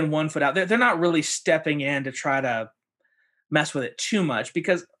foot in, one foot out. They're not really stepping in to try to mess with it too much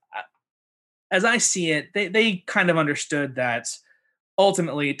because, as I see it, they kind of understood that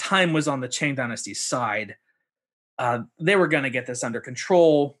ultimately time was on the Qing dynasty's side. They were going to get this under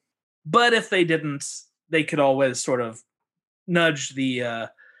control, but if they didn't, they could always sort of nudge the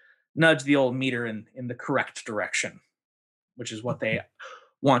old meter in the correct direction, which is what they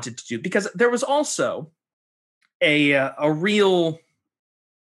wanted to do. Because there was also a real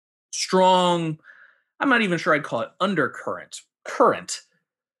strong, I'm not even sure I'd call it current,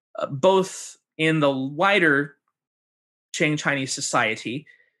 both in the wider Qing Chinese society,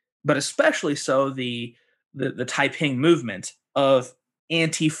 but especially so the Taiping movement of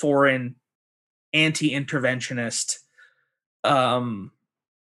anti-foreign, anti-interventionist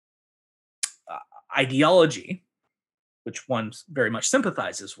ideology, which one very much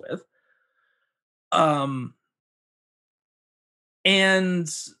sympathizes with. And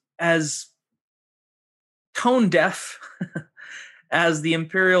as tone deaf as the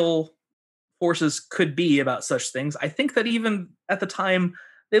imperial forces could be about such things, I think that even at the time,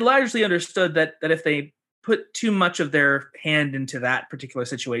 they largely understood that if they put too much of their hand into that particular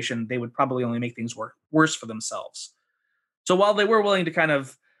situation, they would probably only make things worse for themselves. So while they were willing to kind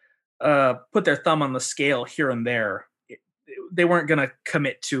of put their thumb on the scale here and there, they weren't going to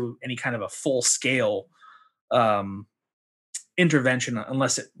commit to any kind of a full-scale intervention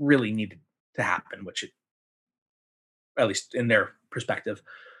unless it really needed to happen, which it, at least in their perspective,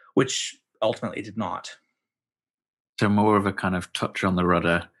 which ultimately did not. So more of a kind of touch on the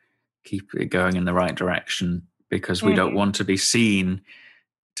rudder, keep it going in the right direction, because we don't want to be seen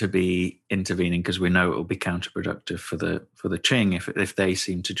to be intervening, because we know it will be counterproductive for the Qing if they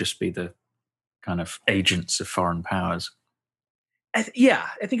seem to just be the kind of agents of foreign powers. I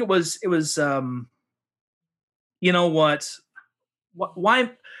think it was you know what,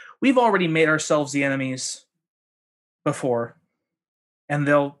 why we've already made ourselves the enemies before, and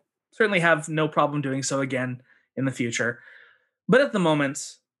they'll certainly have no problem doing so again in the future. But at the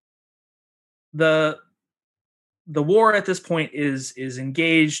moment, the war at this point is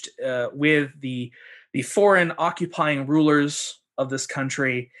engaged with the foreign occupying rulers of this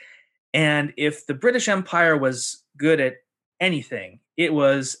country. And if the British Empire was good at anything, it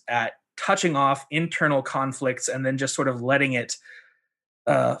was at touching off internal conflicts and then just sort of letting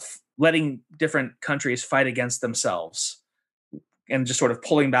different countries fight against themselves, and just sort of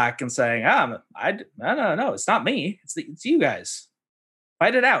pulling back and saying, no, it's not me, it's you guys,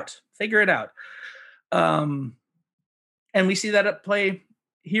 fight it out, figure it out. And we see that at play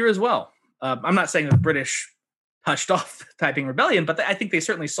here as well. I'm not saying the British touched off the Taiping Rebellion, but I think they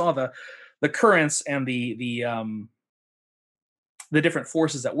certainly saw the currents and the different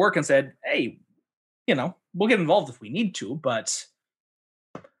forces at work and said, hey, we'll get involved if we need to, but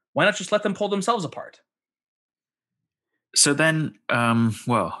why not just let them pull themselves apart? So then,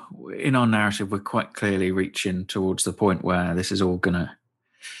 well, in our narrative, we're quite clearly reaching towards the point where this is all going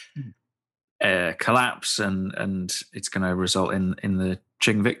to collapse, and it's going to result in the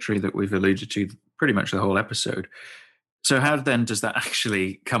Qing victory that we've alluded to pretty much the whole episode. So how then does that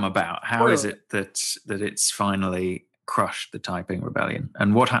actually come about? How is it that it's finally crushed the Taiping Rebellion,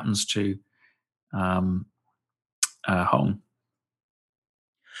 and what happens to Hong?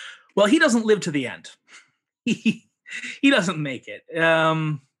 Well, he doesn't live to the end. He doesn't make it.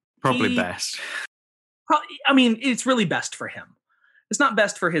 Probably best. I mean, it's really best for him. It's not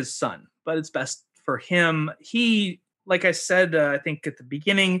best for his son, but it's best for him. He, like I said, I think at the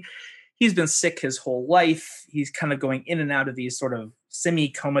beginning, he's been sick his whole life. He's kind of going in and out of these sort of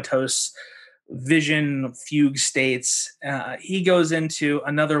semi-comatose vision fugue states. He goes into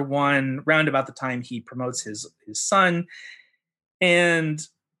another one round about the time he promotes his son and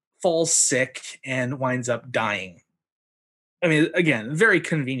falls sick and winds up dying. I mean, again, very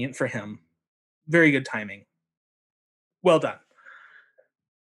convenient for him. Very good timing. Well done.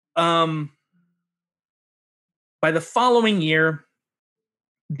 By the following year,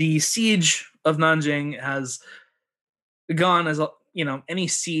 the siege of Nanjing has gone as any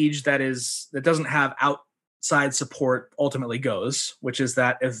siege that doesn't have outside support ultimately goes, which is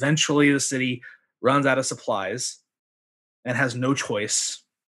that eventually the city runs out of supplies and has no choice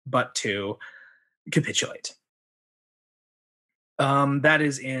but to capitulate. That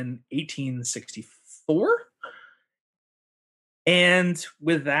is in 1864. And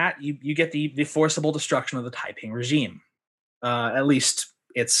with that, you get the forcible destruction of the Taiping regime, at least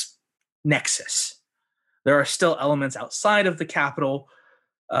its nexus. There are still elements outside of the capital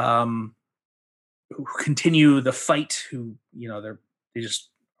who continue the fight, who, they just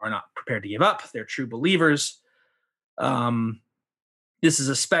are not prepared to give up. They're true believers. This is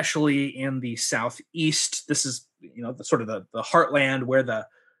especially in the southeast. This is, the sort of the heartland where the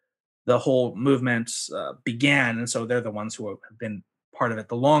whole movement began. And so they're the ones who have been part of it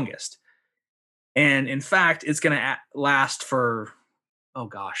the longest. And in fact, it's going to last for, for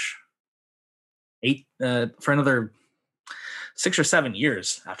another 6 or 7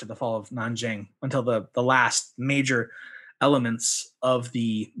 years after the fall of Nanjing, until the last major elements of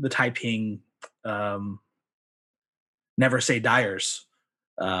the Taiping never say diers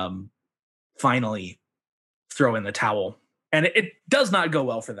finally throw in the towel. And it does not go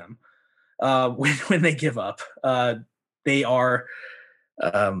well for them when they give up. They are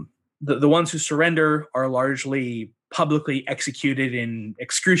the ones who surrender are largely publicly executed in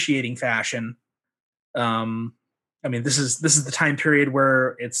excruciating fashion. This is the time period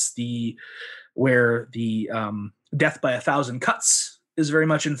where the death by 1,000 cuts is very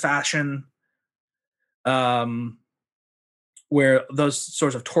much in fashion. Where those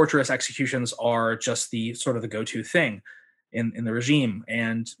sorts of torturous executions are just the sort of the go-to thing in the regime,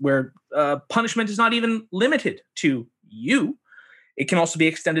 and where punishment is not even limited to you. It can also be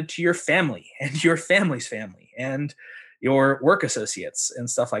extended to your family and your family's family and your work associates and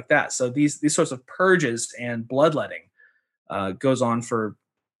stuff like that. So these sorts of purges and bloodletting goes on for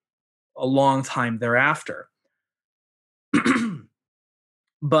a long time thereafter.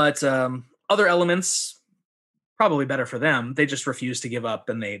 But other elements, probably better for them, they just refuse to give up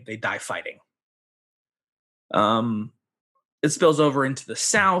and they die fighting. It spills over into the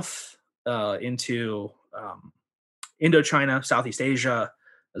south, into Indochina, Southeast Asia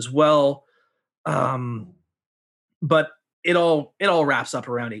as well. But it all wraps up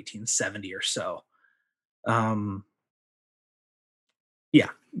around 1870 or so.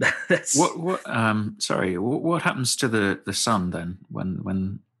 That's what happens to the son then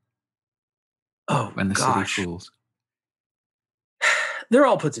when the city falls? They're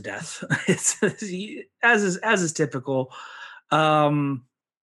all put to death. It's as is typical.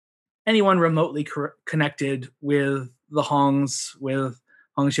 Anyone remotely connected with the Hongs, with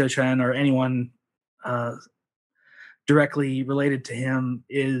Hong Xiuquan, or anyone directly related to him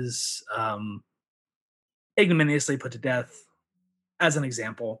is ignominiously put to death. As an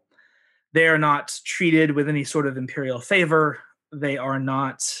example, they are not treated with any sort of imperial favor. They are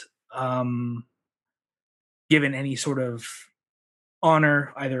not given any sort of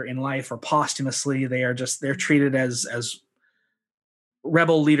honor, either in life or posthumously. They're treated as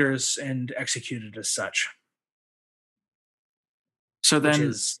rebel leaders and executed as such. So then, which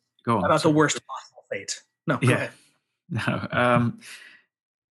is the worst possible fate. No, go ahead. No.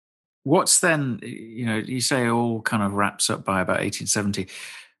 What's then, you say it all kind of wraps up by about 1870.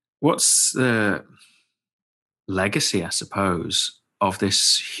 What's the legacy, I suppose, of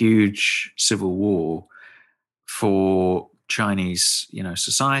this huge civil war for Chinese,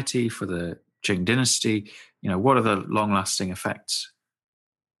 society, for the Qing dynasty? What are the long-lasting effects?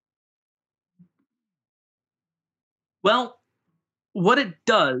 Well, what it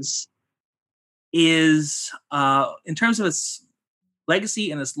does is, in terms of its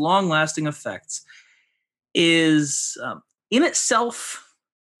legacy and its long-lasting effects, is in itself,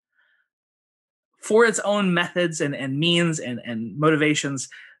 for its own methods and means and motivations,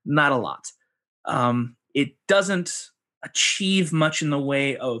 not a lot. It doesn't achieve much in the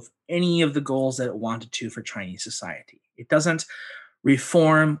way of any of the goals that it wanted to for Chinese society. It doesn't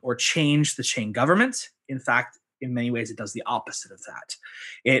reform or change the Qing government. In fact, in many ways, it does the opposite of that.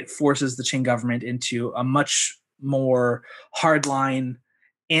 It forces the Qing government into a much more hardline,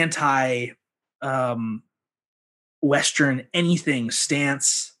 anti Western anything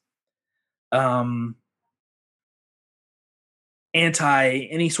stance, anti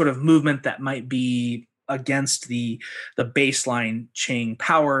any sort of movement that might be against the baseline Qing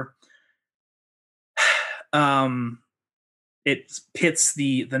power. It pits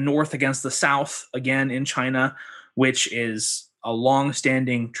the North against the South again in China, which is a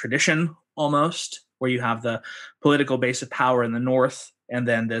long-standing tradition almost, where you have the political base of power in the North and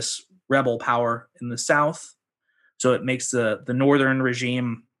then this rebel power in the South. So it makes the Northern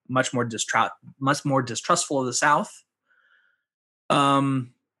regime much more distrustful of the South.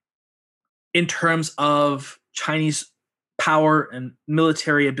 In terms of Chinese power and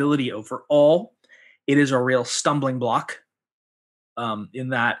military ability overall, it is a real stumbling block, in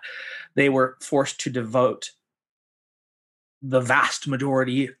that they were forced to devote the vast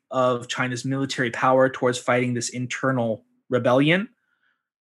majority of China's military power towards fighting this internal rebellion,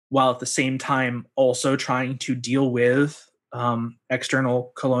 while at the same time also trying to deal with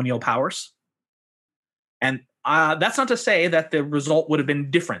external colonial powers. And that's not to say that the result would have been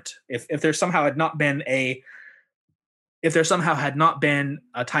different if there somehow had not been a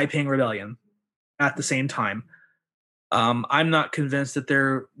Taiping rebellion at the same time. I'm not convinced that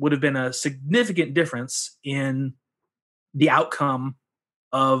there would have been a significant difference in the outcome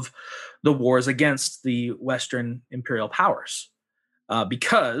of the wars against the Western imperial powers,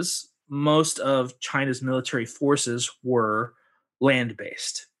 because most of China's military forces were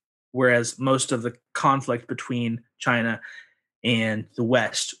land-based, whereas most of the conflict between China and the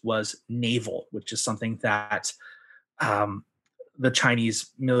West was naval, which is something that the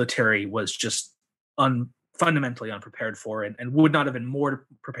Chinese military was just fundamentally unprepared for, and would not have been more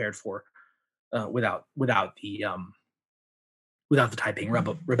prepared for without the Taiping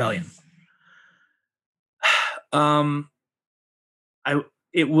rebellion.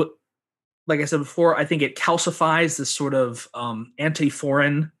 It would, like I said before, I think it calcifies this sort of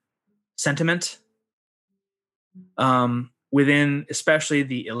anti-foreign sentiment within, especially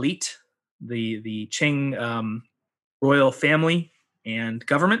the elite, the Qing royal family and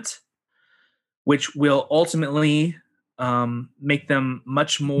government, which will ultimately make them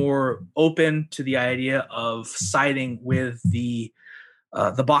much more open to the idea of siding with the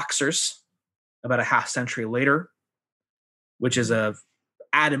Boxers about a half century later, which is a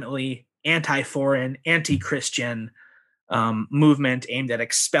adamantly anti-foreign, anti-Christian movement aimed at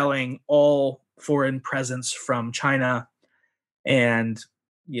expelling all foreign presence from China and,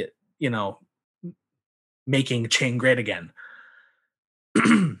 making Qing great again.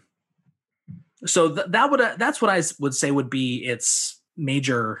 So that's what I would say would be its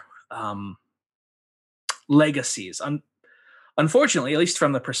major legacies. Unfortunately, at least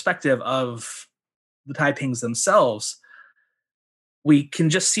from the perspective of the Taipings themselves, we can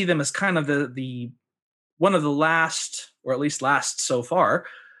just see them as kind of the one of the last, or at least last so far,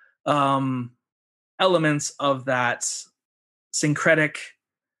 elements of that syncretic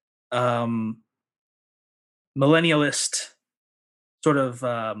millennialist sort of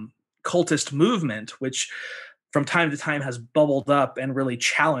cultist movement, which from time to time has bubbled up and really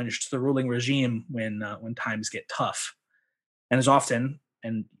challenged the ruling regime when times get tough, and is often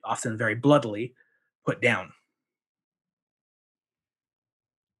very bloodily put down.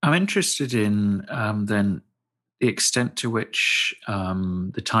 I'm interested in then the extent to which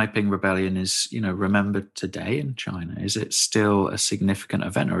the Taiping Rebellion is, remembered today in China. Is it still a significant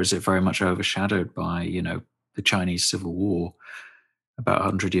event, or is it very much overshadowed by, the Chinese Civil War about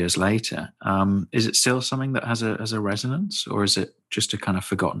 100 years later? Is it still something that has a resonance, or is it just a kind of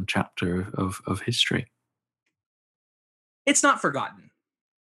forgotten chapter of history? It's not forgotten,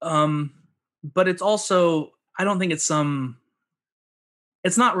 but it's also, I don't think it's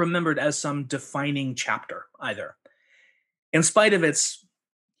not remembered as some defining chapter either. In spite of its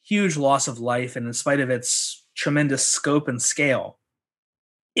huge loss of life and in spite of its tremendous scope and scale,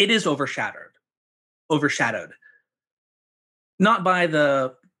 it is overshadowed, not by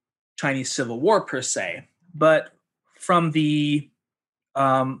the Chinese Civil War per se, but from the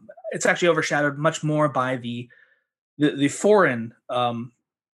it's actually overshadowed much more by the foreign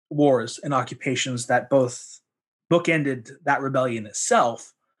wars and occupations that both bookended that rebellion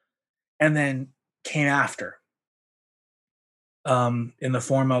itself and then came after, in the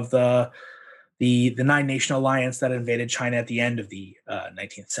form of the Nine Nation Alliance that invaded China at the end of the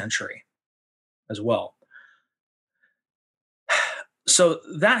 19th century as well. So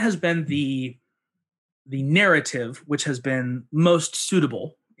that has been the narrative which has been most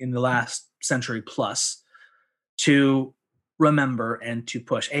suitable in the last century plus to remember and to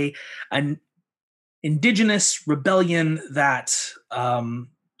push an indigenous rebellion that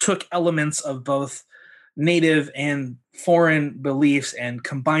took elements of both native and foreign beliefs and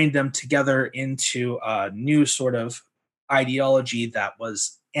combined them together into a new sort of ideology that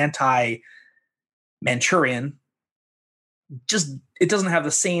was anti-Manchurian. Just it doesn't have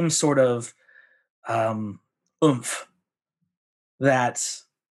the same sort of oomph that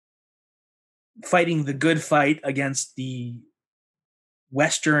fighting the good fight against the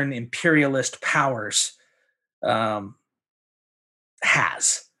Western imperialist powers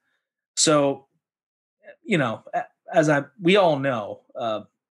has. So, as we all know,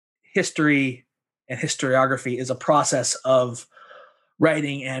 history and historiography is a process of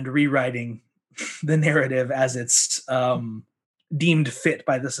writing and rewriting the narrative as it's deemed fit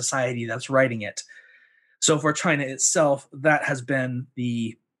by the society that's writing it. So for China itself, that has been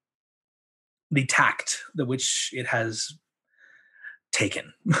the tact that which it has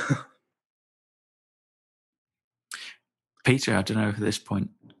taken. Peter, I don't know if at this point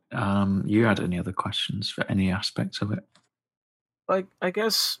you had any other questions for any aspects of it. I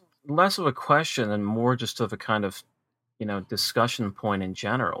guess less of a question and more just of a kind of, discussion point in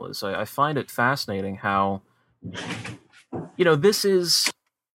general is I find it fascinating how, this is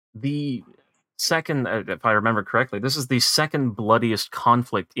the second, if I remember correctly, this is the second bloodiest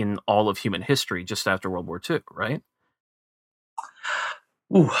conflict in all of human history just after World War II, right?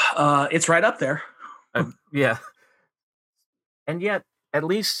 Ooh, it's right up there. Yeah. And yet, at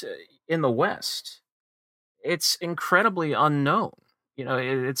least in the West, it's incredibly unknown.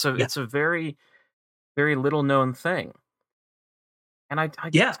 It's a very, very little known thing. And I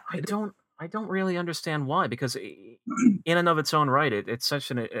don't really understand why, because in and of its own right, it's such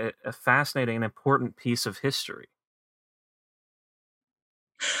a fascinating and important piece of history.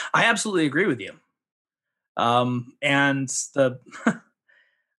 I absolutely agree with you. And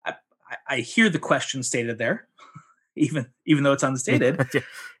I hear the question stated there, even though it's unstated. Yeah.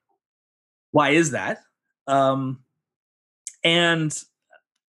 Why is that? And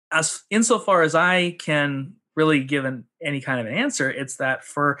as insofar as I can really give any kind of an answer, it's that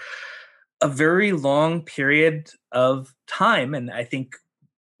for a very long period of time, and I think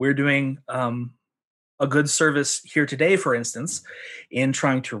we're doing a good service here today, for instance, in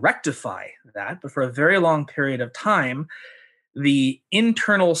trying to rectify that. But for a very long period of time, the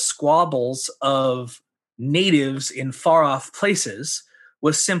internal squabbles of natives in far off places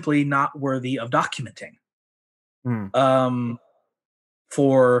was simply not worthy of documenting.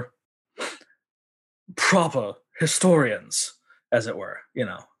 For proper historians, as it were,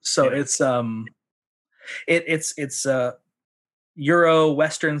 So yeah. It's Euro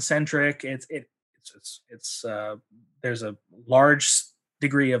Western centric. It's there's a large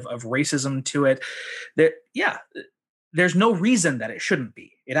degree of racism to it. There's no reason that it shouldn't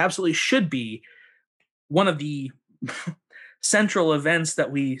be. It absolutely should be one of the central events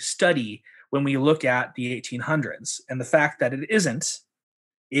that we study when we look at the 1800s. And the fact that it isn't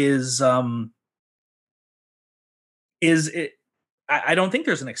is it. I don't think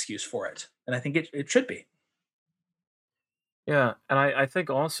there's an excuse for it, and I think it should be. Yeah, and I think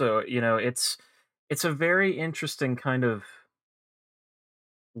also, it's a very interesting kind of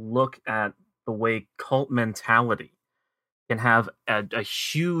look at the way cult mentality can have a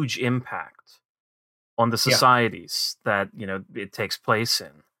huge impact on the societies that, it takes place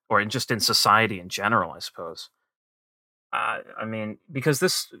in, or just in society in general, I suppose. I mean, because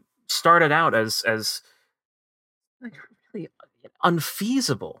this started out as like really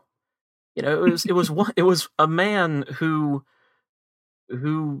unfeasible. It was a man who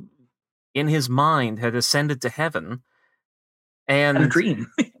in his mind had ascended to heaven and in a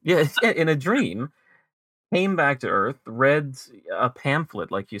dream. in a dream, came back to Earth, read a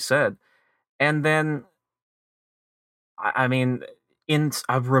pamphlet, like you said, and then, I mean, in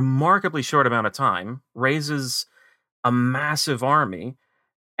a remarkably short amount of time, raises a massive army,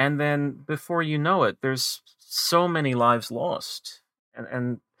 and then before you know it, there's so many lives lost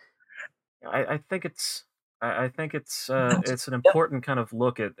And I think it's an Yep. important kind of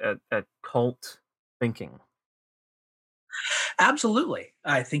look at cult thinking. Absolutely.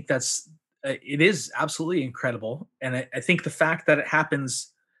 I think it is absolutely incredible. And I think the fact that it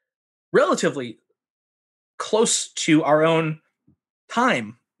happens relatively close to our own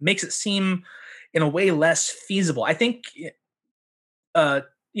time makes it seem in a way less feasible. I think, uh,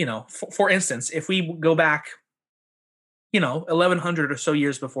 for instance, if we go back, 1100 or so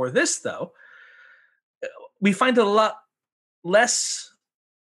years before this, though, we find it a lot less,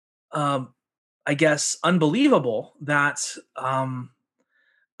 um, I guess, unbelievable that uh,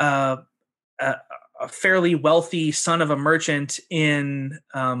 a, a fairly wealthy son of a merchant in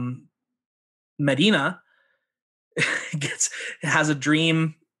Medina gets has a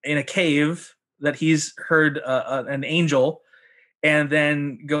dream in a cave that he's heard an angel, and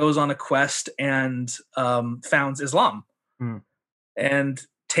then goes on a quest and founds Islam Mm. and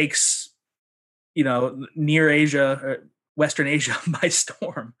takes near Asia, or Western Asia, by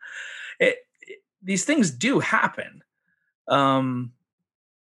storm. These things do happen, um,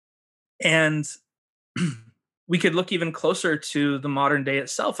 and we could look even closer to the modern day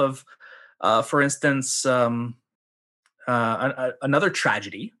itself. For instance, another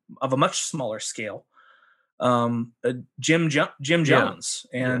tragedy of a much smaller scale, Jim Yeah, Jones,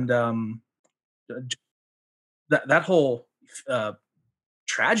 yeah. and that whole uh,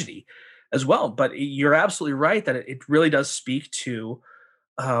 tragedy as well. But you're absolutely right that it really does speak to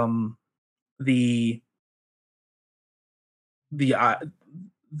um, the the uh,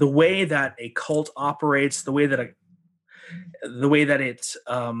 the way that a cult operates, the way that it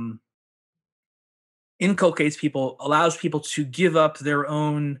inculcates people, allows people to give up their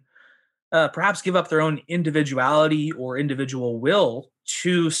own, perhaps give up their own individuality or individual will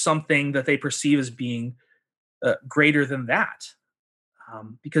to something that they perceive as being greater than that.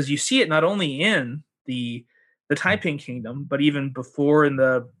 Because you see it not only in the Taiping Kingdom, but even before in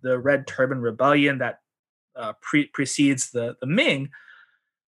the Red Turban Rebellion that precedes the Ming,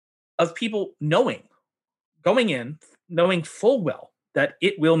 of people going in, knowing full well that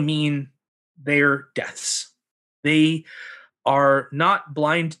it will mean their deaths. They are not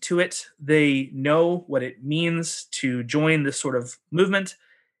blind to it. They know what it means to join this sort of movement,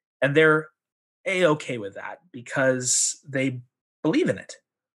 and they're a-okay with that because they believe in it.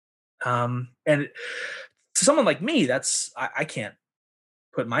 And to someone like me, I can't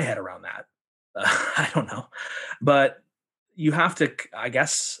put my head around that. I don't know, but you have to. I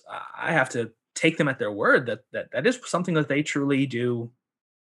guess I have to take them at their word that is something that they truly do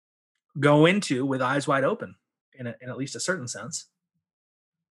go into with eyes wide open, in at least a certain sense,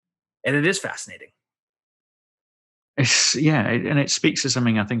 and it is fascinating. And it speaks to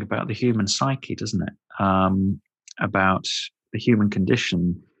something I think about the human psyche, doesn't it? About the human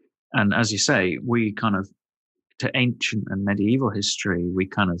condition, and as you say, we kind of to ancient and medieval history, we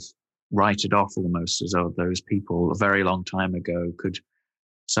kind of write it off almost as though those people a very long time ago could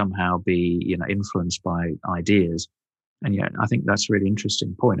somehow be, influenced by ideas. And yet, I think that's a really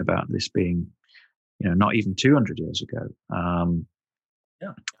interesting point about this being, not even 200 years ago.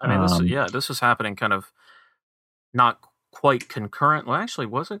 Yeah. I mean, Um, this was happening kind of not quite concurrent. Well, actually,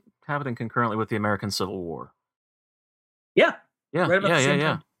 was it happening concurrently with the American Civil War? Yeah. Yeah, Right about yeah, the yeah, same yeah.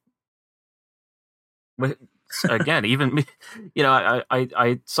 time. But again, even me,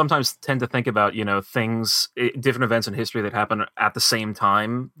 I sometimes tend to think about things, different events in history that happen at the same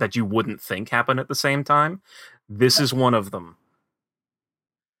time that you wouldn't think happen at the same time. This is one of them.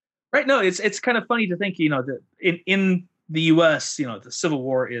 Right. No, it's kind of funny to think, that in the U.S., the Civil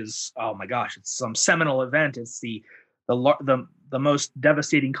War is, oh my gosh, it's some seminal event. It's the most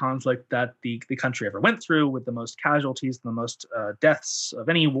devastating conflict that the country ever went through, with the most casualties and the most deaths of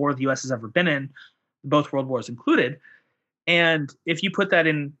any war the U.S. has ever been in, both world wars included. And if you put that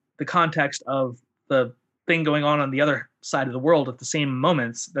in the context of the thing going on the other side of the world at the same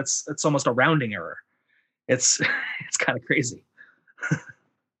moments, that's almost a rounding error. It's it's kind of crazy.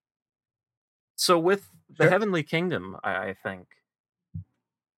 So with the Sure. Heavenly Kingdom, I think,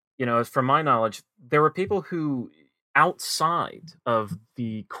 from my knowledge, there were people who outside of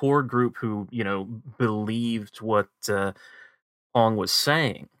the core group who believed what Hong was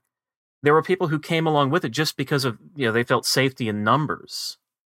saying. There were people who came along with it just because of they felt safety in numbers.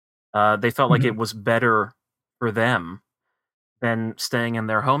 They felt like Mhm. it was better for them than staying in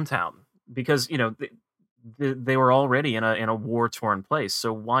their hometown because they were already in a war torn place.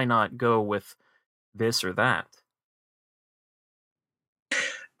 So why not go with this or that?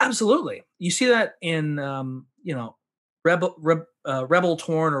 Absolutely. You see that in rebel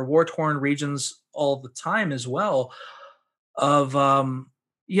torn or war torn regions all the time as well. of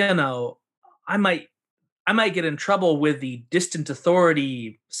you know, I might I might get in trouble with the distant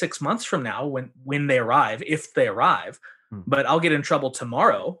authority 6 months from now when they arrive, if they arrive, Hmm. but I'll get in trouble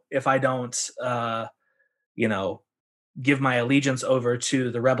tomorrow if I don't you know, give my allegiance over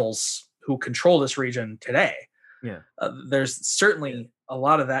to the rebels who control this region today. Yeah. There's certainly a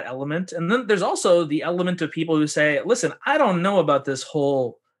lot of that element. And then there's also the element of people who say, listen, I don't know about this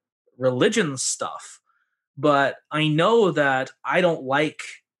whole religion stuff, but I know that I don't like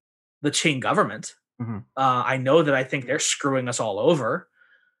the Qing government. Hmm. I know that I think they're screwing us all over.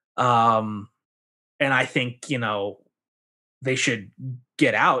 Um, and I think, they should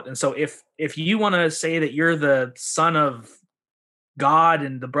get out. And so if you want to say that you're the son of God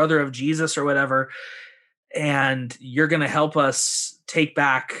and the brother of Jesus or whatever, and you're going to help us take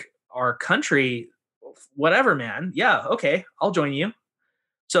back our country, whatever, man. Yeah, okay, I'll join you.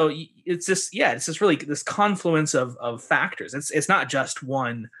 So it's just really this confluence of factors. It's not just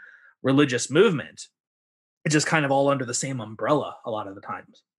one religious movement. It's just kind of all under the same umbrella a lot of the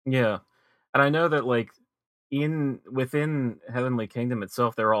times. Yeah. And I know that like in within Heavenly Kingdom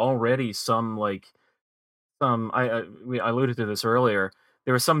itself, there are already some like some I alluded to this earlier.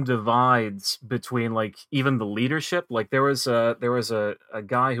 There were some divides between like even the leadership. Like there was a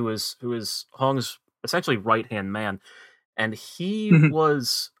guy who was Hong's essentially right hand man, and he Mhm.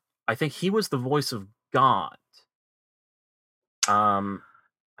 was I think he was the voice of God.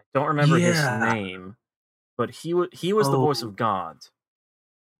 I don't remember his Yeah. name, but he was the voice Oh, of God,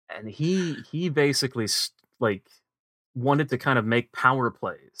 and he basically like wanted to kind of make power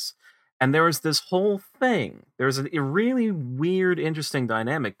plays. And there was this whole thing. There's a really weird, interesting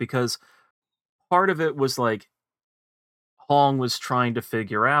dynamic because part of it was like Hong was trying to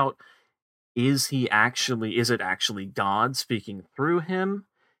figure out is it actually God speaking through him?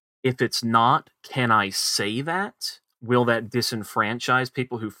 If it's not, can I say that? Will that disenfranchise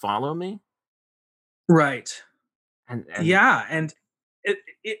people who follow me? right. And Yeah, and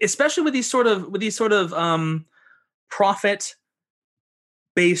especially with these sort of profit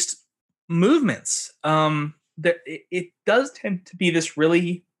based movements, that it does tend to be this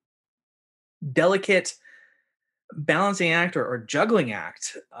really delicate balancing act or juggling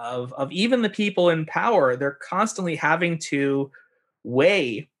act of even the people in power. They're constantly having to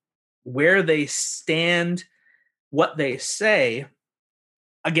weigh where they stand, what they say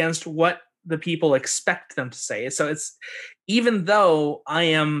against what the people expect them to say. So it's, even though I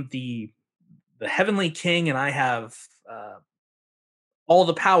am the heavenly king and I have all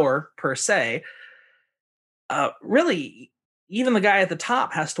the power per se, really, even the guy at the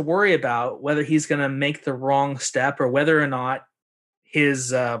top has to worry about whether he's going to make the wrong step or whether or not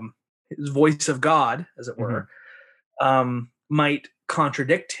his voice of God, as it mhm, were, might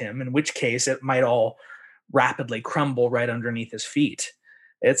contradict him. In which case, it might all rapidly crumble right underneath his feet.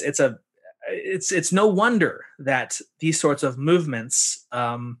 It's no wonder that these sorts of movements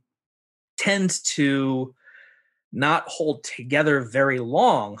tend to not hold together very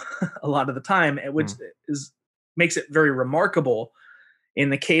long a lot of the time, which mhm, is makes it very remarkable in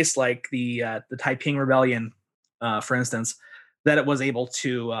the case like the Taiping Rebellion, for instance, that it was able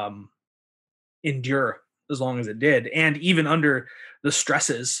to endure as long as it did, and even under the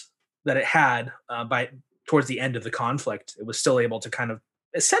stresses that it had by towards the end of the conflict, it was still able to kind of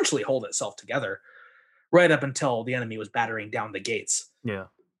essentially hold itself together right up until the enemy was battering down the gates. yeah.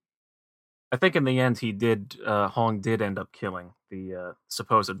 I think in the end Hong did end up killing the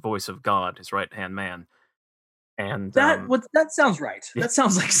supposed voice of God, his right hand man, and That sounds right. yeah, That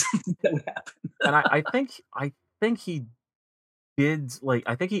sounds like something that would happen. and I think he did like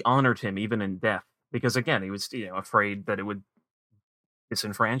I think he honored him even in death because again he was afraid that it would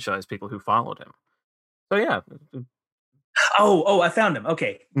disenfranchise people who followed him. So yeah, Oh, I found him.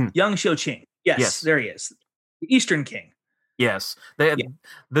 Okay, mm, Yang Xiuqing. Yes, yes, there he is, the Eastern King. yes, Yeah,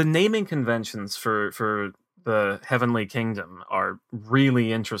 the naming conventions for the Heavenly Kingdom are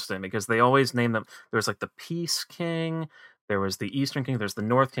really interesting because they always name them. There's like the Peace King, there was the Eastern King, there's the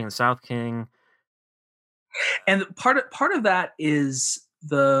North King, the South King. and part of that is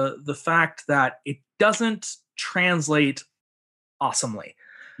the fact that it doesn't translate awesomely.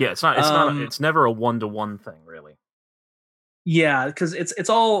 Yeah, Um, it's never a one-to-one thing, really. yeah, because it's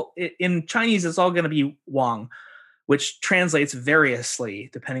all in Chinese. It's all going to be Wang, which translates variously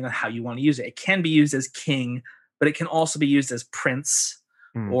depending on how you want to use it. It can be used as king, but it can also be used as prince,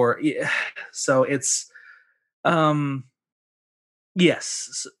 Mm, or so it's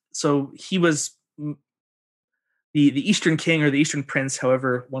yes. So he was the Eastern King or the Eastern Prince,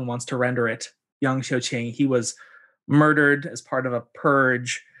 however one wants to render it. Yang Xiuqing, he was murdered as part of a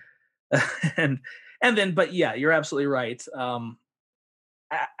purge, and And then, but yeah, you're absolutely right.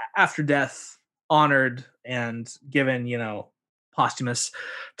 After death, honored and given, posthumous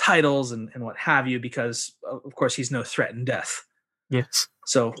titles and what have you, because of course he's no threat in death. Yes.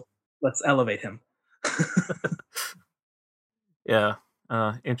 So let's elevate him. Yeah.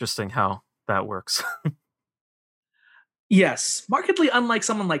 Interesting how that works. Yes, markedly unlike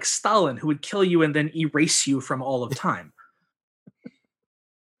someone like Stalin, who would kill you and then erase you from all of time.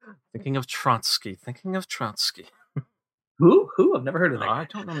 Thinking of Trotsky. Who? I've never heard of that. I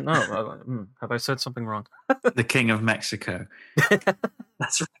don't know. No. Have I said something wrong? The King of Mexico.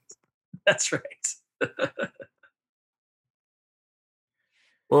 That's right. That's right.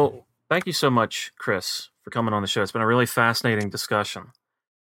 Well, thank you so much, Chris, for coming on the show. It's been a really fascinating discussion.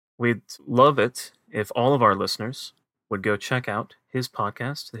 We'd love it if all of our listeners would go check out his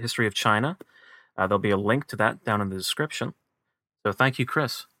podcast, The History of China. There'll be a link to that down in the description. So thank you,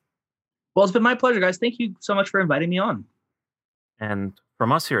 Chris. Well, it's been my pleasure, guys. Thank you so much for inviting me on. And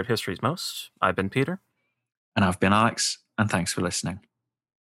from us here at History's Most, I've been Peter. And I've been Alex, and thanks for listening.